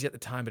super cheesy at the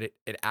time, but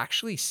it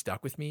actually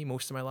stuck with me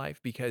most of my life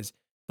because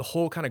the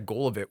whole kind of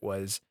goal of it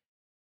was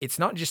it's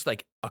not just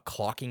like a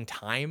clocking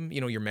time,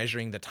 you're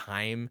measuring the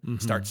time,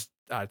 Mhm.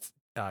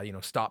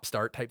 stop,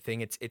 start type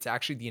thing. It's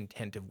actually the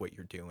intent of what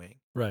you're doing.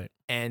 Right.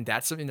 And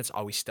that's something that's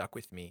always stuck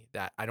with me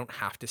that I don't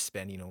have to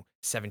spend,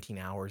 17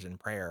 hours in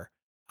prayer.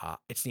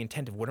 It's the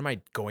intent of what am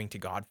I going to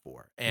God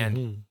for? And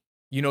Mhm.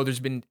 there's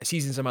been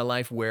seasons in my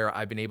life where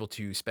I've been able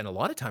to spend a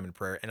lot of time in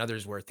prayer and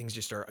others where things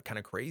just are kind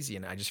of crazy.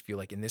 And I just feel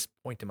like in this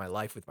point in my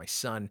life with my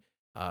son,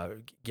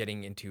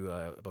 getting into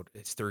about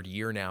his third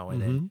year now,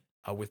 and then Mhm.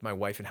 with my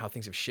wife and how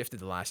things have shifted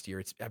the last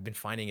year. I've been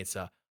finding it's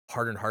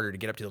harder and harder to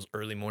get up to those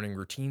early morning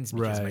routines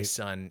because my Right.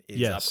 son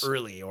is up Yes.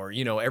 early, or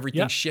everything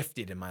Yeah.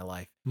 shifted in my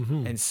life.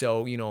 Mhm. And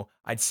so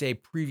I'd say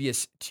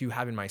previous to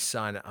having my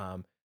son,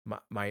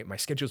 my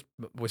schedule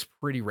was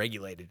pretty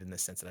regulated in the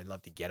sense that I'd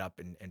love to get up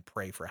and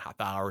pray for a half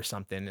hour or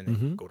something, and then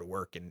Mhm. go to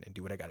work and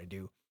do what I got to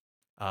do.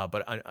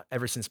 But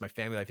ever since my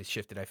family life has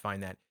shifted, I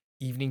find that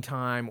evening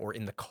time or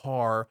in the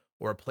car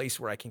or a place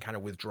where I can kind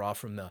of withdraw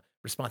from the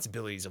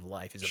responsibilities of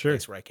life is a Sure.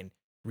 place where I can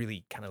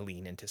really kind of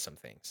lean into some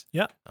things.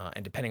 Yeah.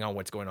 And depending on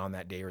what's going on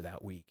that day or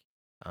that week.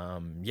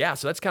 Yeah,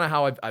 so that's kind of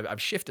how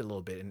I've shifted a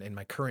little bit in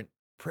my current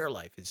prayer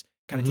life is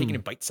kind of taking a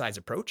Mhm. bite-sized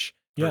approach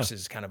Yeah.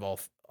 versus kind of all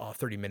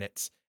 30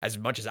 minutes, as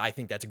much as I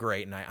think that's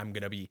great. And I'm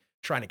going to be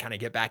trying to kind of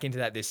get back into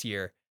that this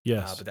year.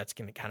 Yes. But that's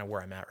kind of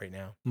where I'm at right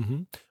now.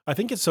 Mhm. I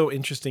think it's so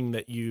interesting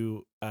that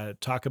you,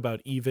 talk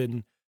about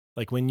even,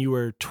 like, when you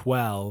were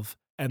 12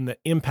 and the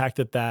impact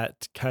that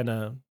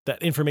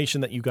that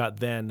information that you got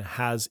then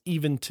has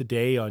even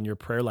today on your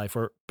prayer life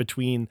or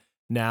between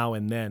now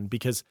and then,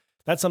 because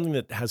that's something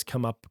that has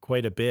come up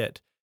quite a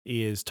bit,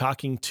 is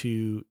talking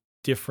to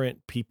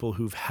different people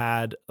who've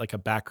had, like, a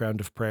background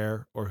of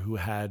prayer or who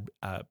had,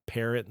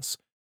 parents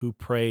who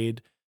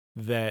prayed,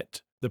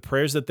 that the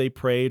prayers that they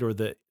prayed or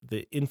the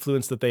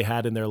influence that they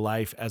had in their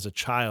life as a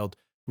child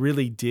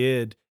really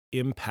did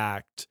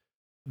impact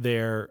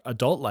their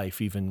adult life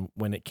even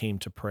when it came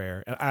to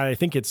prayer. And I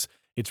think it's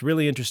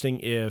really interesting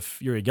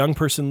if you're a young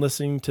person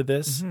listening to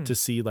this Hmm. to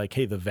see, like,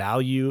 hey, the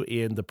value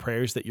in the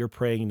prayers that you're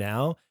praying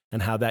now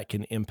and how that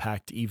can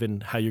impact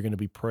even how you're going to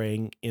be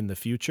praying in the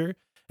future.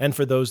 And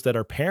for those that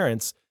are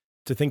parents,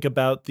 to think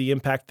about the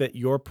impact that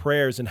your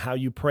prayers and how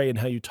you pray and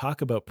how you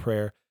talk about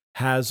prayer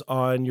has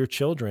on your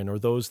children or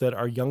those that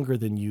are younger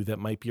than you that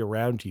might be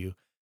around you.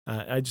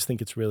 I just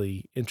think it's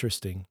really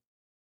interesting.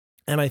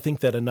 And I think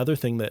that another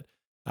thing that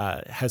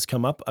has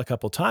come up a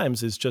couple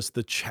times is just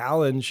the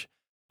challenge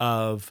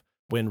of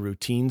when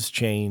routines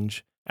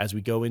change as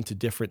we go into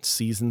different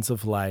seasons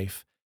of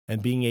life,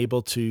 and being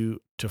able to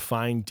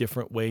find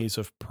different ways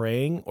of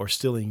praying or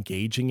still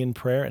engaging in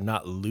prayer and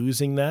not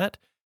losing that,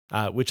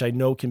 which I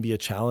know can be a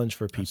challenge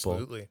for people.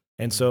 Absolutely.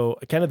 And Mhm. so,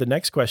 kind of the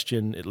next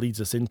question it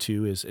leads us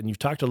into is, and you've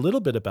talked a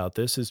little bit about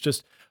this, is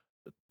just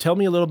tell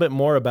me a little bit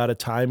more about a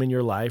time in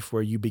your life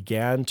where you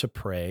began to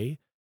pray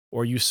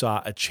or you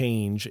saw a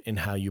change in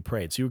how you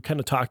prayed. So you kind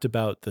of talked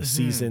about the Mhm.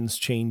 seasons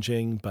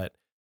changing, but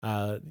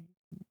uh,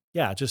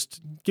 yeah,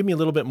 just give me a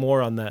little bit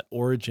more on that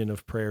origin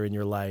of prayer in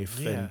your life.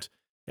 Yeah. And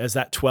as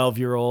that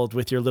 12-year-old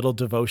with your little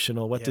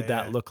devotional, what Yeah, did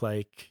that yeah. look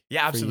like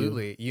Yeah, for you?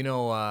 absolutely.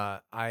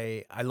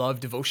 I love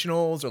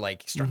devotionals or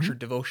like Hmm. structured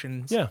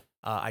devotions. Yeah.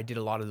 I did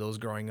a lot of those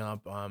growing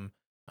up.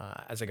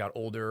 As I got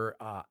older,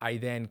 I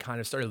then kind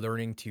of started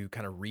learning to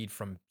kind of read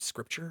from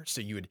scripture. So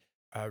you would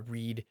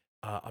read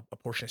a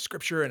portion of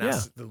scripture and Yeah.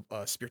 ask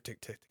the spirit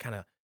to kind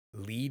of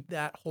lead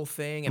that whole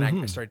thing. And I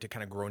Hmm. started to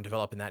kind of grow and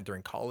develop in that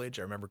during college.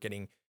 I remember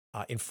getting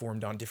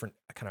informed on different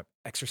kind of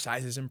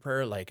exercises in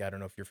prayer. Like, I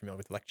don't know if you're familiar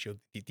with Lectio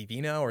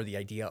Divina, or the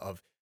idea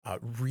of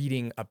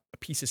reading a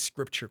piece of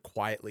scripture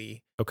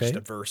quietly, just a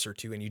Okay. verse or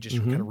two, and you just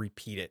kind Hmm. of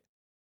repeat it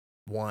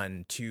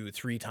one, two,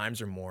 three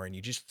times or more, and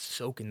you just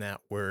soak in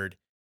that word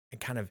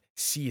and kind of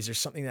see, is there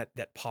something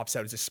that pops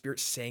out? Is the spirit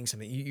saying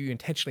something? You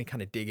intentionally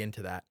kind of dig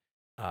into that.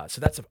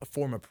 So that's a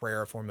form of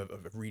prayer, a form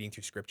of reading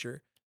through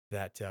scripture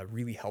that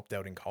really helped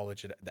out in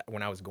college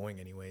when I was going,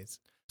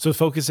 anyways. So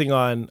focusing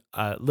on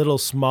a little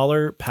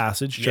smaller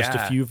passage, just a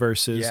Yeah, few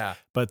verses, yeah,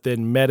 but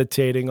then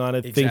meditating on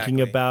it, thinking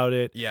exactly. about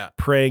it, Yeah,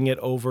 praying it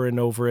over and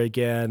over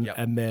again, yep.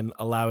 and then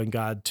allowing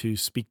God to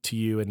speak to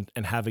you and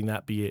having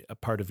that be a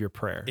part of your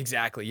prayer.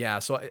 Exactly, yeah.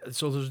 So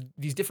there's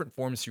these different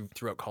forms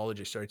throughout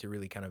college I started to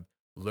really kind of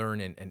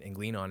learn and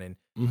glean on, and,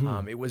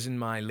 Mhm. it was in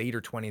my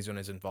later 20s when I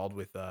was involved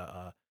with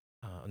a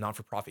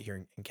not-for-profit here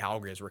in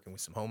Calgary. I was working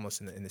with some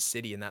homeless in the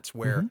city, and that's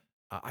where, Mhm.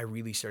 I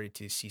really started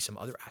to see some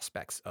other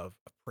aspects of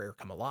prayer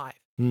come alive.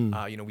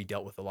 Mm. We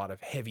dealt with a lot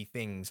of heavy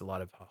things, a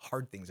lot of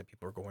hard things that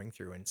people are going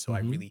through, and so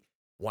I Mhm. really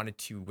wanted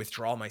to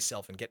withdraw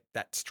myself and get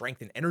that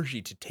strength and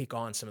energy to take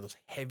on some of those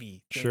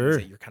heavy things that Sure.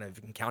 you're kind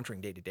of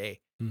encountering day to day.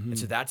 And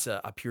so Mhm. that's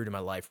a period of my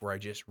life where I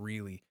just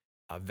really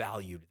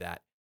valued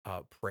that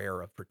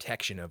prayer of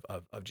protection of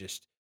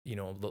just,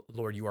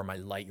 Lord, you are my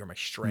light, you're my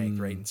strength,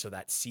 right? Mm. And so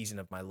that season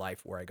of my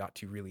life where I got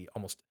to really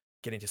almost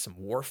get into some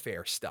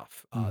warfare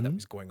stuff that Mhm.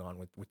 was going on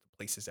with the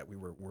places that we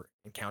were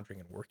encountering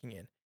and working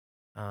in.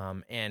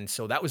 And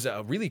so that was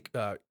a really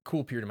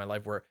cool period in my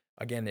life where,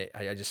 again,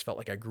 I just felt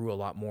like I grew a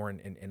lot more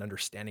in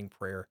understanding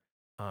prayer,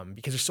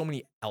 because there's so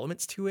many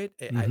elements to it.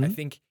 I Mhm.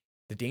 think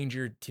the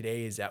danger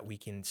today is that we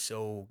can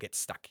so get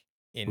stuck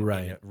in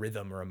Right. a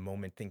rhythm or a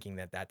moment thinking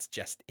that that's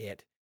just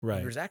it. And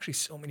Right. there's actually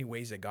so many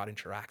ways that God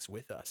interacts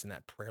with us in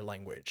that prayer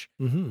language.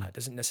 Mhm. It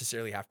doesn't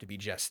necessarily have to be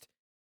just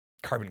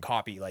carbon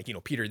copy, like,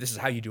 Peter, this is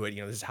how you do it,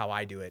 this is how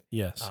I do it.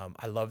 Yes.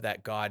 I love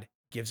that God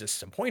gives us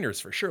some pointers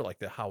for sure, like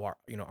the how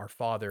our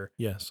Father,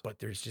 Yes. but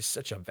there's just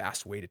such a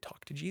vast way to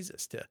talk to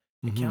Jesus, to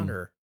Mhm.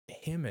 encounter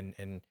him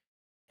and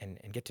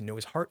get to know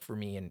his heart for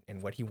me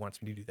and what he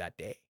wants me to do that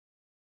day.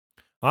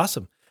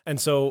 Awesome. And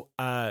so,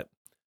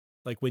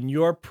 like when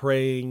you're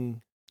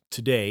praying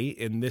today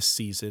in this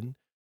season,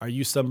 are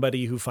you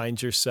somebody who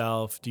finds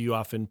yourself, do you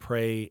often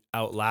pray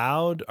out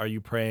loud? Are you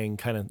praying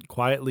kind of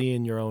quietly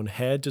in your own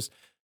head? Just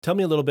tell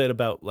me a little bit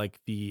about like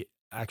the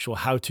actual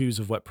how to's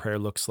of what prayer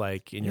looks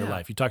like in your Yeah.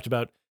 life. You talked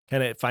about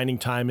kind of finding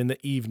time in the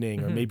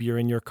evening, or Mhm. maybe you're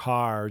in your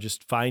car, or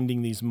just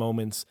finding these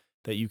moments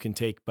that you can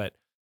take. But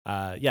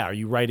yeah, are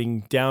you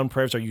writing down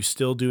prayers? Are you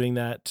still doing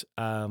that?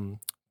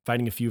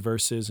 Finding a few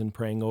verses and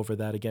praying over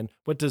that again.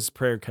 What does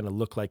prayer kind of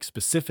look like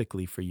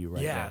specifically for you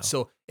right Yeah. now?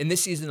 So in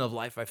this season of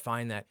life, I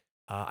find that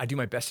I do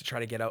my best to try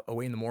to get out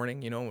away in the morning.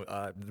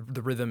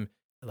 The rhythm,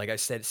 like I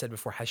said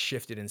before, has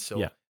shifted, and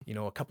Yeah.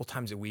 so a couple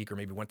times a week or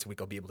maybe once a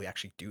week, I'll be able to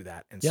actually do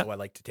that. And Yeah. so I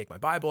like to take my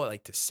Bible. I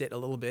like to sit a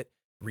little bit,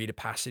 read a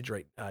passage.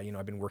 Right.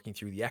 I've been working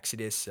through the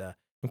Exodus, and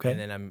Okay.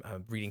 then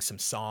I'm reading some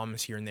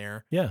Psalms here and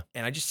there, Yeah.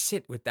 and I just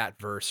sit with that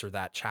verse or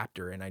that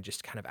chapter, and I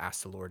just kind of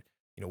ask the Lord,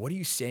 what are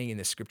you saying in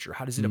this scripture?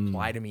 How does it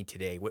apply Mm. to me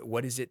today?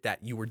 What is it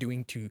that you were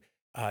doing to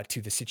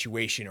the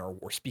situation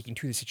or speaking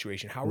to the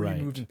situation? How are you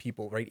Right. moving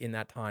people right in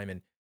that time?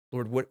 And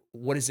Lord,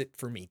 what is it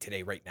for me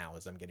today, right now,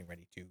 as I'm getting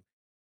ready to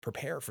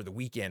prepare for the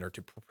weekend or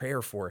to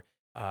prepare for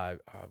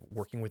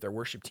working with our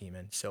worship team?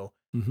 And so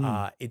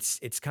Mhm.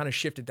 it's kind of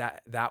shifted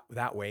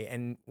that way.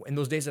 And in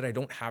those days that I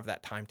don't have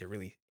that time to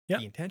really Yeah.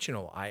 be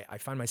intentional, I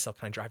find myself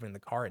kind of driving in the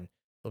car, and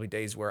there'll be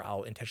days where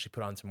I'll intentionally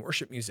put on some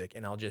worship music,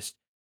 and I'll just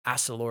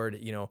ask the Lord,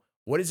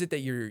 what is it that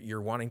you're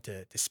wanting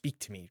to speak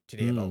to me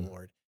today about, Mm.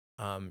 Lord?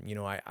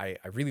 I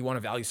really want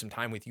to value some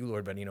time with you,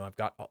 Lord, but I've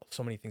got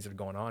so many things that are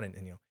going on,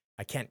 and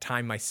I can't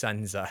time my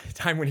son's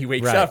time when he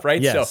wakes Right. up,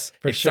 right? So Yes,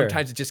 for it's sure.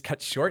 sometimes it just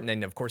cuts short, and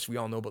then of course we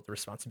all know about the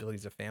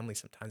responsibilities of family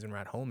sometimes when we're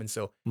at home, and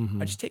so I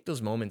Mhm. just take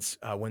those moments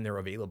when they're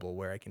available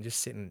where I can just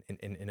sit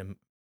in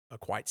a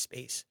quiet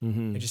space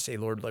and Mhm. just say,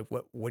 Lord, like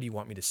what do you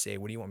want me to say?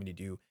 What do you want me to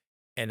do?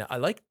 And I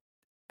like,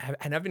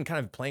 and I've been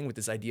kind of playing with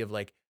this idea of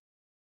like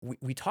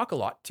we talk a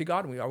lot to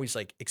God and we always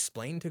like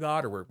explain to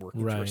God or we're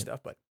working through our Right.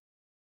 stuff, but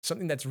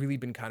something that's really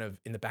been kind of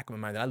in the back of my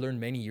mind that I learned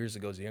many years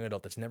ago as a young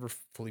adult that's never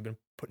fully been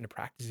put into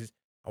practice is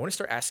I want to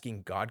start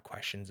asking God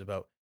questions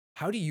about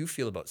how do you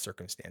feel about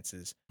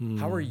circumstances?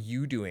 How are Mm.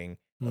 you doing,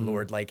 Mm.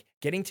 Lord? Like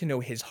getting to know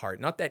his heart.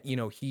 Not that,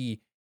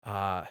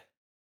 uh,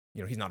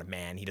 he's not a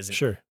man. He doesn't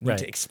Sure. need to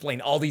Right. explain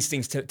all these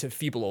things to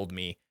feeble old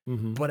me.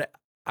 Mhm. But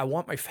I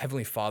want my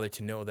Heavenly Father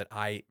to know that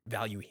I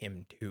value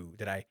him too,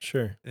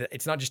 Sure. that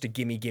it's not just a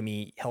gimme,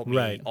 gimme, help me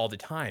Right. all the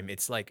time.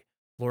 It's like,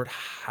 Lord,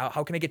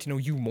 how can I get to know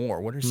you more?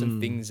 What are some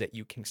Mm. things that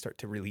you can start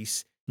to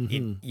release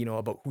Mhm.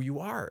 about who you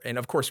are? And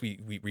of course,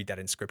 we read that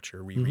in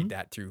scripture. We read Mhm.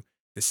 that through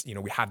this,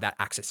 we have that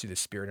access to the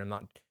Spirit. I'm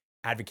not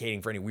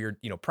advocating for any weird,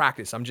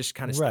 practice. I'm just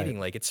kind of Right. stating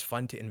like it's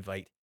fun to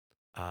invite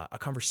a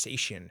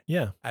conversation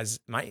Yeah.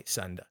 as my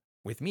son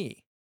with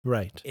me.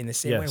 Right. In the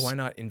same way, Yes. why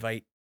not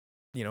invite,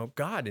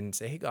 God and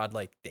say, hey, God,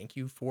 like, thank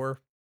you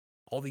for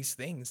all these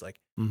things.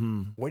 Like,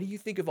 Mhm. what do you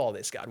think of all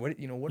this, God? What are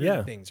the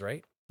Yeah. things,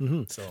 right?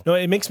 Mhm. So, No,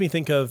 it makes me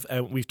think of,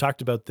 we've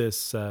talked about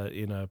this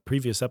in a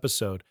previous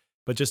episode,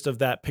 but just of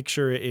that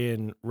picture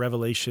in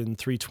Revelation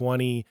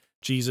 3:20,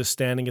 Jesus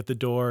standing at the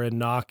door and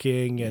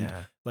knocking and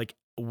yeah. like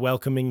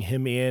welcoming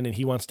him in, and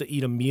he wants to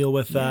eat a meal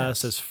with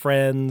us Yes. as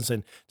friends,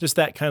 and just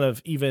that kind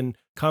of even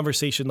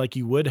conversation like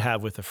you would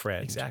have with a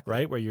friend, Exactly.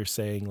 right? Where you're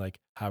saying like,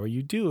 "How are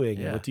you doing?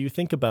 And what Yeah. do you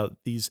think about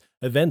these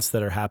events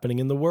that are happening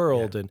in the Yeah.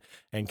 world?"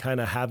 And kind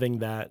of having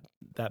that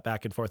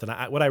back and forth.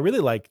 And what I really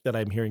like that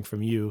I'm hearing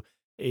from you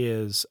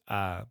is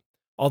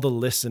all the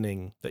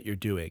listening that you're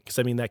doing. Because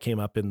I mean, that came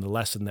up in the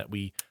lesson that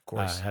we Of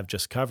course. have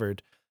just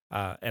covered,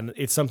 and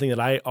it's something that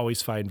I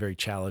always find very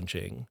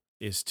challenging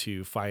is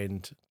to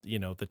find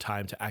the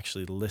time to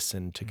actually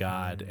listen to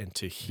God Mhm. and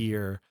to Mhm.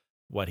 hear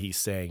what He's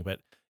saying.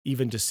 But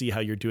even to see how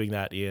you're doing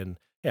that in,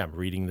 yeah, I'm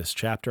reading this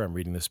chapter, I'm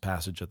reading this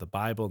passage of the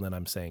Bible, and then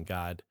I'm saying,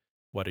 God,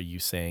 what are you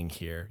saying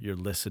here? You're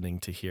listening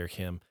to hear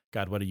Him.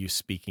 God, what are you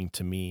speaking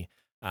to me?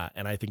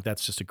 And I think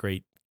that's just a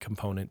great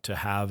component to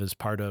have as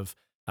part of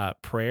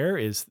prayer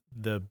is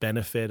the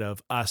benefit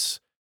of us,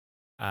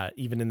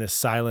 even in this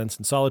silence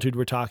and solitude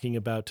we're talking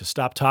about, to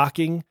stop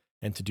talking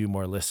and to do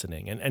more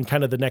listening. And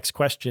kind of the next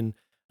question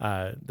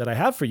that I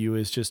have for you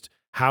is just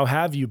how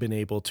have you been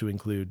able to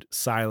include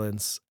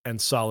silence and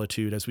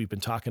solitude, as we've been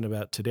talking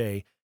about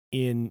today,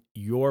 in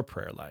your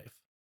prayer life?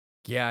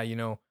 Yeah,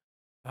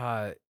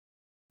 uh,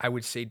 I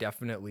would say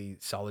definitely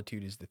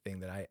solitude is the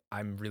thing that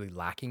I'm really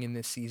lacking in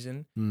this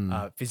season. Hmm.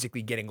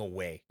 Physically getting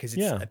away because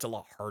Yeah. it's a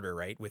lot harder,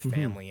 right, with Hmm.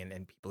 family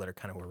and people that are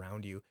kind of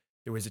around you.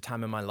 There was a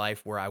time in my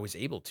life where I was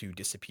able to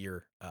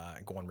disappear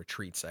and go on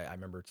retreats. I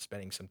remember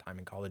spending some time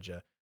in college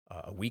a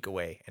week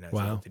away, and I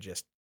was able Wow. to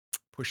just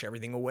push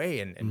everything away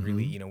and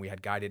really, Hmm. we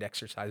had guided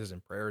exercises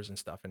and prayers and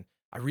stuff. And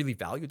I really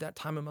valued that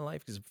time in my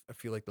life because I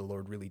feel like the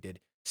Lord really did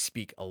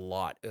speak a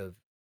lot of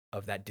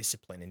that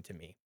discipline into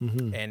me.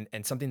 Hmm.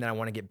 And something that I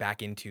want to get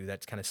back into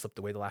that's kind of slipped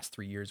away the last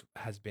 3 years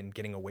has been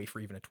getting away for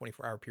even a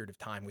 24-hour period of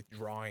time,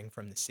 withdrawing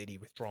from the city,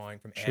 withdrawing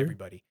from Sure.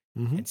 everybody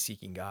Hmm. and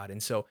seeking God.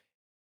 And so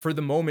for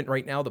the moment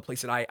right now, the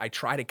place that I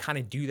try to kind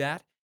of do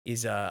that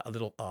is a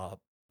little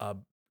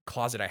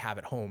closet I have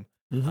at home.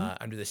 Mhm.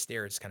 under the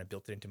stairs, kind of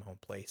built it into my own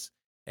place.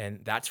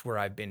 And that's where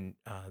I've been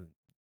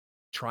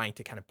trying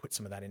to kind of put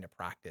some of that into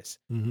practice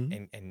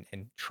Mhm.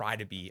 and try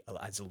to be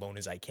as alone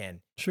as I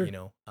can. Sure.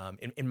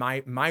 In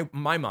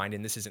my mind,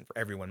 and this isn't for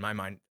everyone, my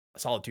mind,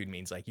 solitude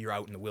means like you're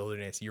out in the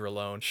wilderness, you're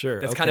alone. Sure.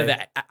 That's kind of Okay.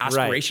 the Right.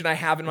 aspiration I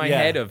have in my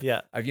head Yeah. of,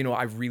 Yeah. I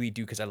really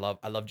do, because I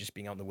love just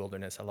being out in the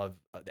wilderness. I love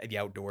the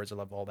outdoors. I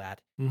love all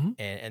that. Mhm.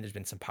 And there's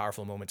been some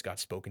powerful moments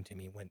God's spoken to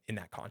me when in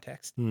that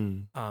context.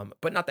 Mm.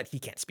 But not that He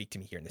can't speak to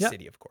me here in the Yeah.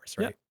 city, of course,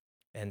 Yeah. right?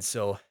 And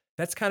so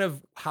that's kind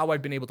of how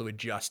I've been able to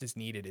adjust as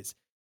needed, is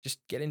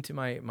just get into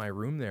my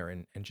room there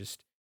and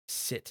just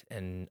sit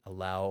and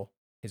allow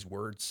His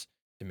words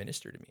to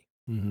minister to me.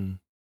 Mhm.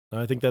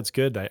 I think that's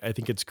good. I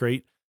think it's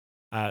great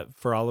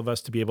for all of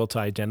us to be able to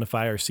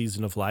identify our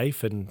season of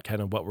life and kind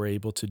of what we're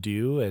able to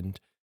do and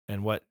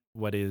what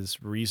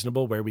is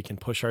reasonable, where we can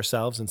push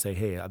ourselves and say,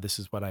 hey, this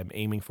is what I'm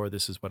aiming for,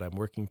 this is what I'm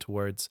working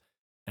towards,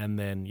 and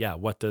then yeah,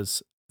 what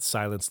does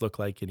silence look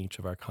like in each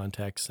of our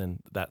contexts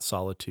and that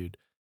solitude.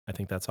 I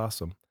think that's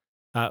awesome.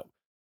 Uh,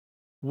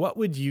 what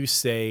would you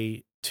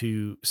say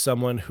to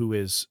someone who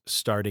is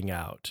starting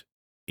out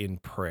in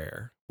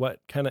prayer? What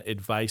kind of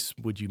advice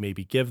would you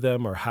maybe give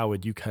them, or how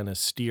would you kind of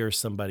steer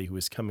somebody who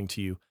is coming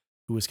to you,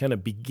 who is kind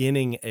of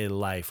beginning a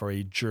life or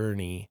a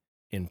journey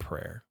in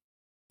prayer?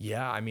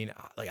 Yeah, I mean,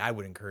 like I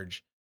would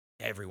encourage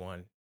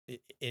everyone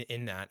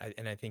in that.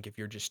 And I think if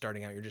you're just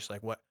starting out, you're just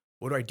like, what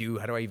do I do?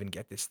 How do I even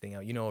get this thing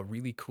out? A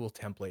really cool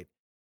template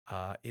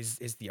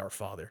is the Our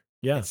Father.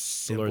 Yeah,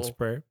 It's the Lord's simple.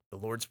 Prayer. The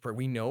Lord's Prayer,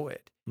 we know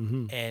it.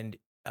 Hmm. And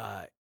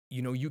uh,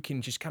 you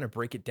can just kind of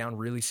break it down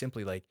really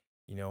simply, like,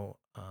 you know,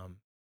 um,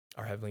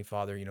 our Heavenly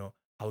Father,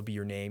 hallowed be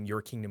your name,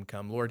 your kingdom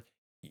come. Lord,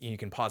 you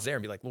can pause there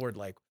and be like, Lord,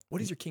 like,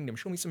 what is your kingdom?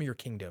 Show me some of your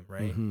kingdom,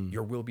 right? Hmm.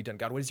 Your will be done.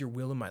 God, what is your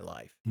will in my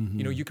life? Hmm.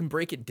 You can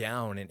break it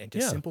down and to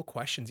Yeah, simple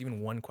questions, even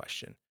one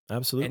question, and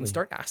absolutely.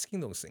 start asking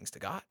those things to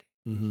God.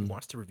 He Hmm.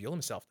 wants to reveal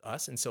Himself to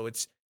us. And so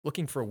it's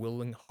looking for a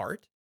willing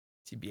heart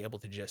to be able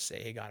to just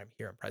say, hey, God, I'm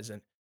here, I'm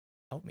present,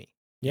 help me,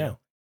 you Yeah. know?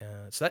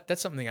 So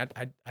that's something I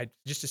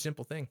just a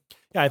simple thing.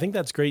 Yeah, I think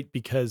that's great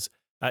because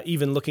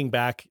even looking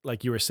back,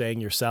 like you were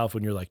saying yourself,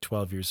 when you're like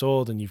 12 years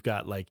old and you've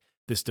got like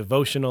this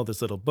devotional,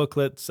 this little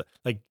booklet,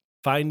 like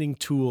finding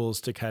tools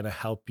to kind of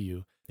help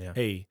you. Yeah.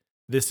 Hey,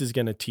 this is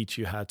going to teach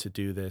you how to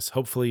do this.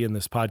 Hopefully, in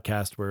this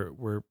podcast,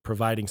 we're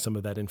providing some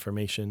of that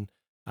information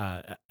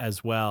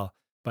as well.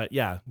 But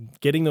yeah,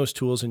 getting those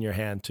tools in your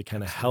hand to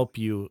kind of Absolutely. help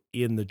you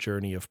in the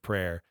journey of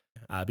prayer,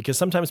 because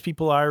sometimes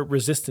people are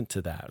resistant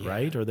to that, Yeah.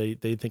 right? Or they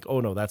think, oh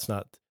no, that's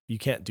not, you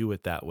can't do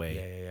it that Yeah. way.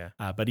 Yeah.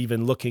 Yeah. But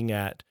even looking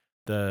at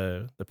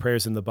the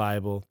prayers in the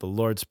Bible, the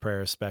Lord's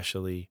Prayer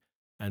especially,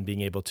 and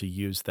being able to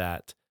use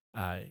that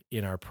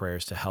in our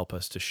prayers to help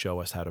us, to show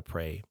us how to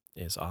pray,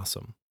 is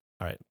awesome.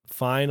 All right,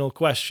 final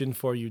question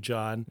for you,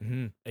 John,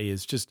 Hmm.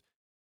 is just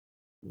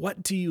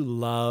what do you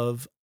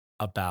love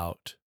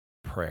about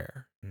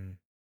prayer? Mm.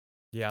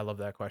 Yeah. I love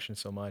that question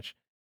so much.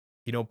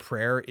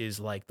 Prayer is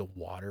like the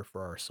water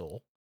for our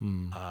soul.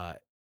 Mm, Uh,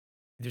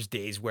 there's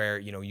days where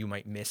you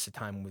might miss a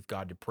time with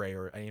God to pray,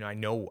 or I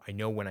know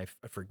when I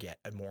forget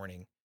a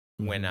morning,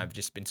 when hmm. I've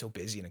just been so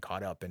busy and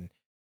caught up, and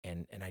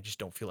I just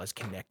don't feel as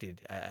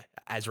connected,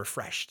 as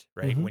refreshed,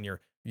 right? Hmm. When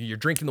you're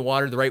drinking the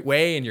water the right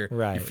way, and you're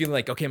Right. feeling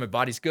like, okay, my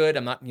body's good,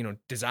 I'm not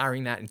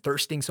desiring that and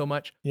thirsting so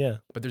much. Yeah.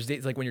 But there's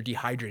days like when you're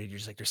dehydrated, you're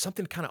just like, there's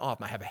something kind of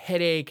off. I have a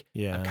headache,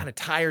 I'm Yeah. kind of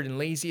tired and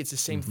lazy. It's the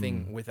same Hmm.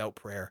 thing without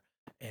prayer.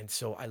 And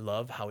so I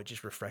love how it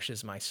just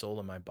refreshes my soul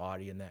and my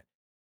body, and that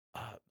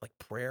like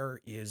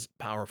prayer is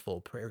powerful.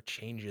 Prayer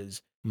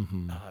changes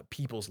Hmm.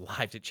 people's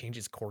lives. It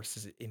changes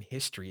courses in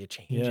history. It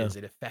Yeah. changes.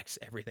 It affects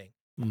everything.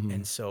 Hmm.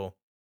 And so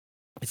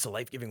it's a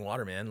life giving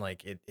water, man.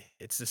 Like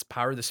it's this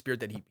power of the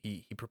Spirit that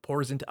He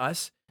pours into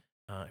us,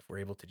 if we're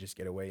able to just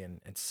get away and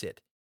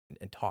sit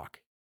and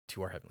talk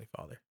to our Heavenly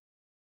Father.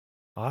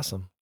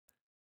 Awesome.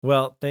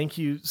 Well, thank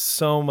you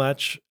so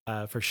much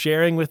for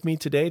sharing with me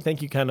today.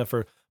 Thank you kind of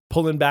for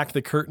pulling back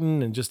the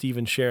curtain and just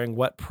even sharing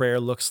what prayer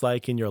looks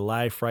like in your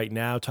life right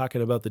now, talking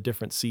about the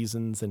different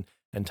seasons and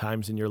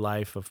times in your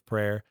life of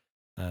prayer.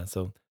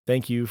 So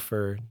thank you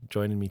for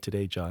joining me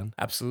today, John.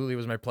 Absolutely, it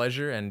was my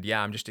pleasure, and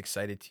yeah, I'm just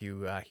excited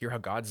to hear how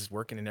God's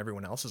working in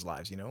everyone else's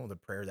lives. The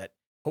prayer that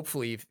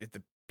hopefully, if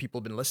the people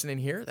have been listening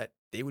here, that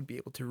they would be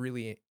able to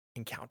really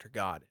encounter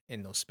God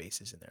in those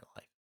spaces in their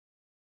life.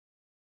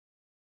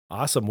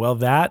 Awesome. Well,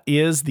 that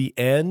is the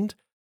end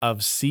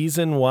of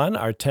season one,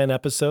 our 10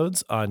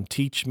 episodes on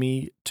Teach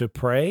Me to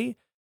Pray.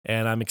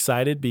 And I'm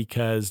excited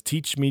because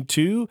Teach Me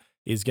To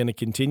is going to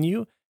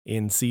continue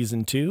in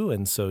season two.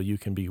 And so you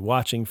can be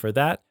watching for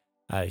that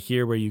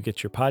here where you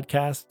get your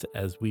podcast,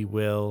 as we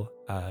will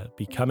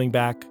be coming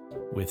back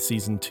with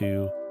season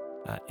two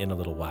in a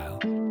little while.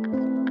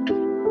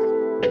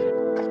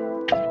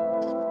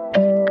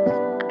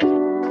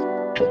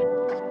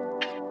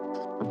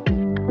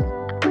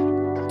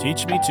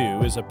 Teach Me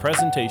To is a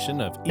presentation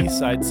of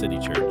Eastside City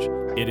Church.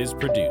 It is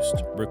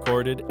produced,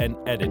 recorded, and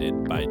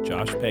edited by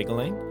Josh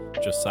Pegelain,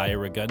 Josiah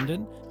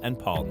Ragundan, and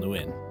Paul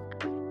Nguyen.